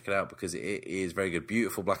means, check it out because it is very good.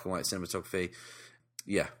 Beautiful black and white cinematography.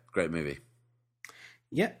 Yeah, great movie.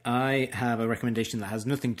 Yeah, I have a recommendation that has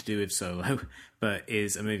nothing to do with Solo, but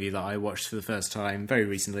is a movie that I watched for the first time very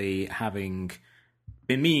recently, having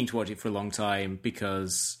been meaning to watch it for a long time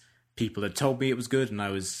because people had told me it was good, and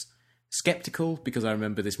I was skeptical because I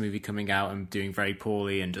remember this movie coming out and doing very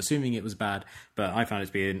poorly and assuming it was bad, but I found it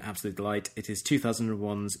to be an absolute delight. It is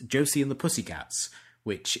 2001's Josie and the Pussycats,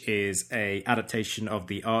 which is a adaptation of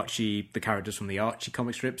the characters from the Archie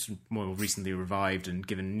comic strips, more recently revived and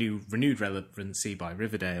given renewed relevancy by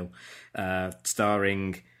Riverdale,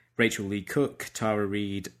 starring Rachel Lee Cook, Tara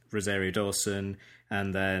Reid, Rosario Dawson,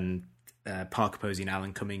 and then Parker Posey and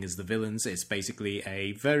Alan Cumming as the villains. It's basically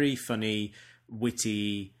a very funny,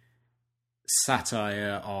 witty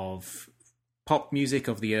satire of pop music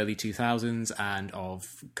of the early 2000s and of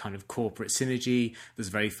kind of corporate synergy. There's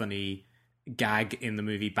a very funny gag in the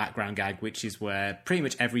movie, background gag, which is where pretty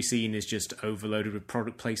much every scene is just overloaded with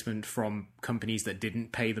product placement from companies that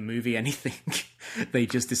didn't pay the movie anything. They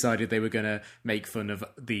just decided they were going to make fun of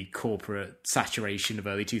the corporate saturation of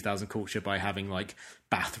early 2000 culture by having like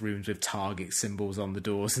bathrooms with Target symbols on the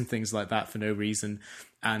doors and things like that for no reason.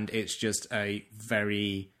 And it's just a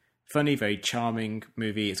very funny, very charming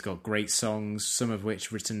movie. It's got great songs, some of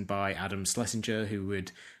which written by Adam Schlesinger, who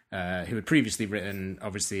had previously written,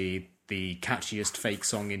 obviously, the catchiest fake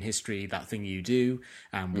song in history, That Thing You Do,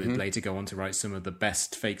 and would later go on to write some of the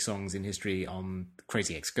best fake songs in history on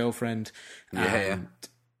Crazy Ex-Girlfriend.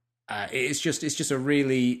 It's just a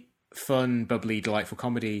really fun, bubbly, delightful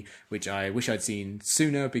comedy, which I wish I'd seen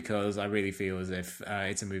sooner because I really feel as if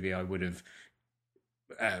it's a movie I would have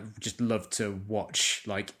just loved to watch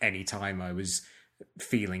like any time I was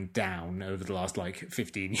feeling down over the last like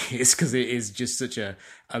 15 years, because it is just such a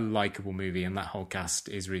likable movie, and that whole cast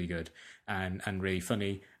is really good and really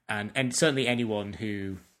funny, and certainly anyone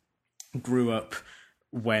who grew up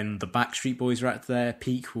when the Backstreet Boys were at their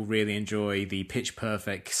peak will really enjoy the pitch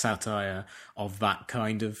perfect satire of that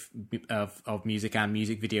kind of music and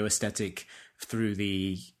music video aesthetic through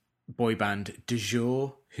the boy band Du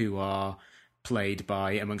Jour, who are played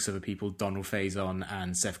by, amongst other people, Donald Faison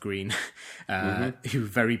and Seth Green, who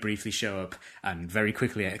very briefly show up and very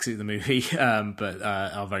quickly exit the movie, but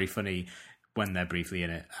are very funny when they're briefly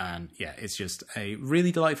in it. And yeah, it's just a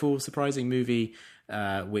really delightful, surprising movie,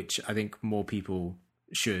 which I think more people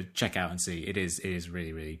should check out and see. It is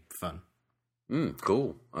really, really fun.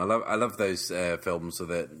 Cool. I love those films so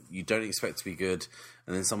that you don't expect to be good,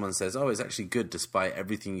 and then someone says, "Oh, it's actually good," despite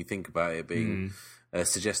everything you think about it being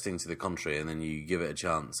suggesting to the contrary, and then you give it a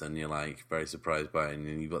chance, and you're like very surprised by it, and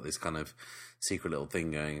then you've got this kind of secret little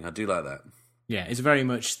thing going. I do like that. Yeah, it's very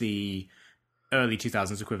much the early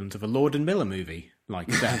 2000s equivalent of a Lord and Miller movie. Like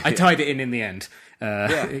that. I tied it in the end.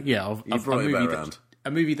 Of a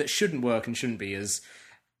movie that shouldn't work and shouldn't be as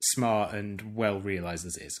smart and well realised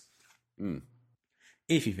as it is.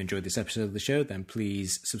 If you've enjoyed this episode of the show, then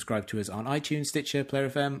please subscribe to us on iTunes, Stitcher, Player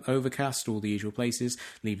FM, Overcast, all the usual places.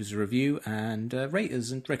 Leave us a review and rate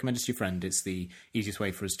us and recommend us to your friend. It's the easiest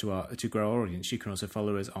way for us to grow our audience. You can also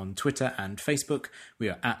follow us on Twitter and Facebook. We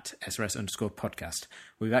are at SRS_podcast.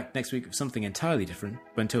 We'll be back next week with something entirely different.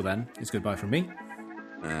 But until then, it's goodbye from me.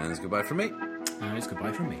 And it's goodbye from me. And it's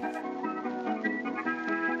goodbye from me.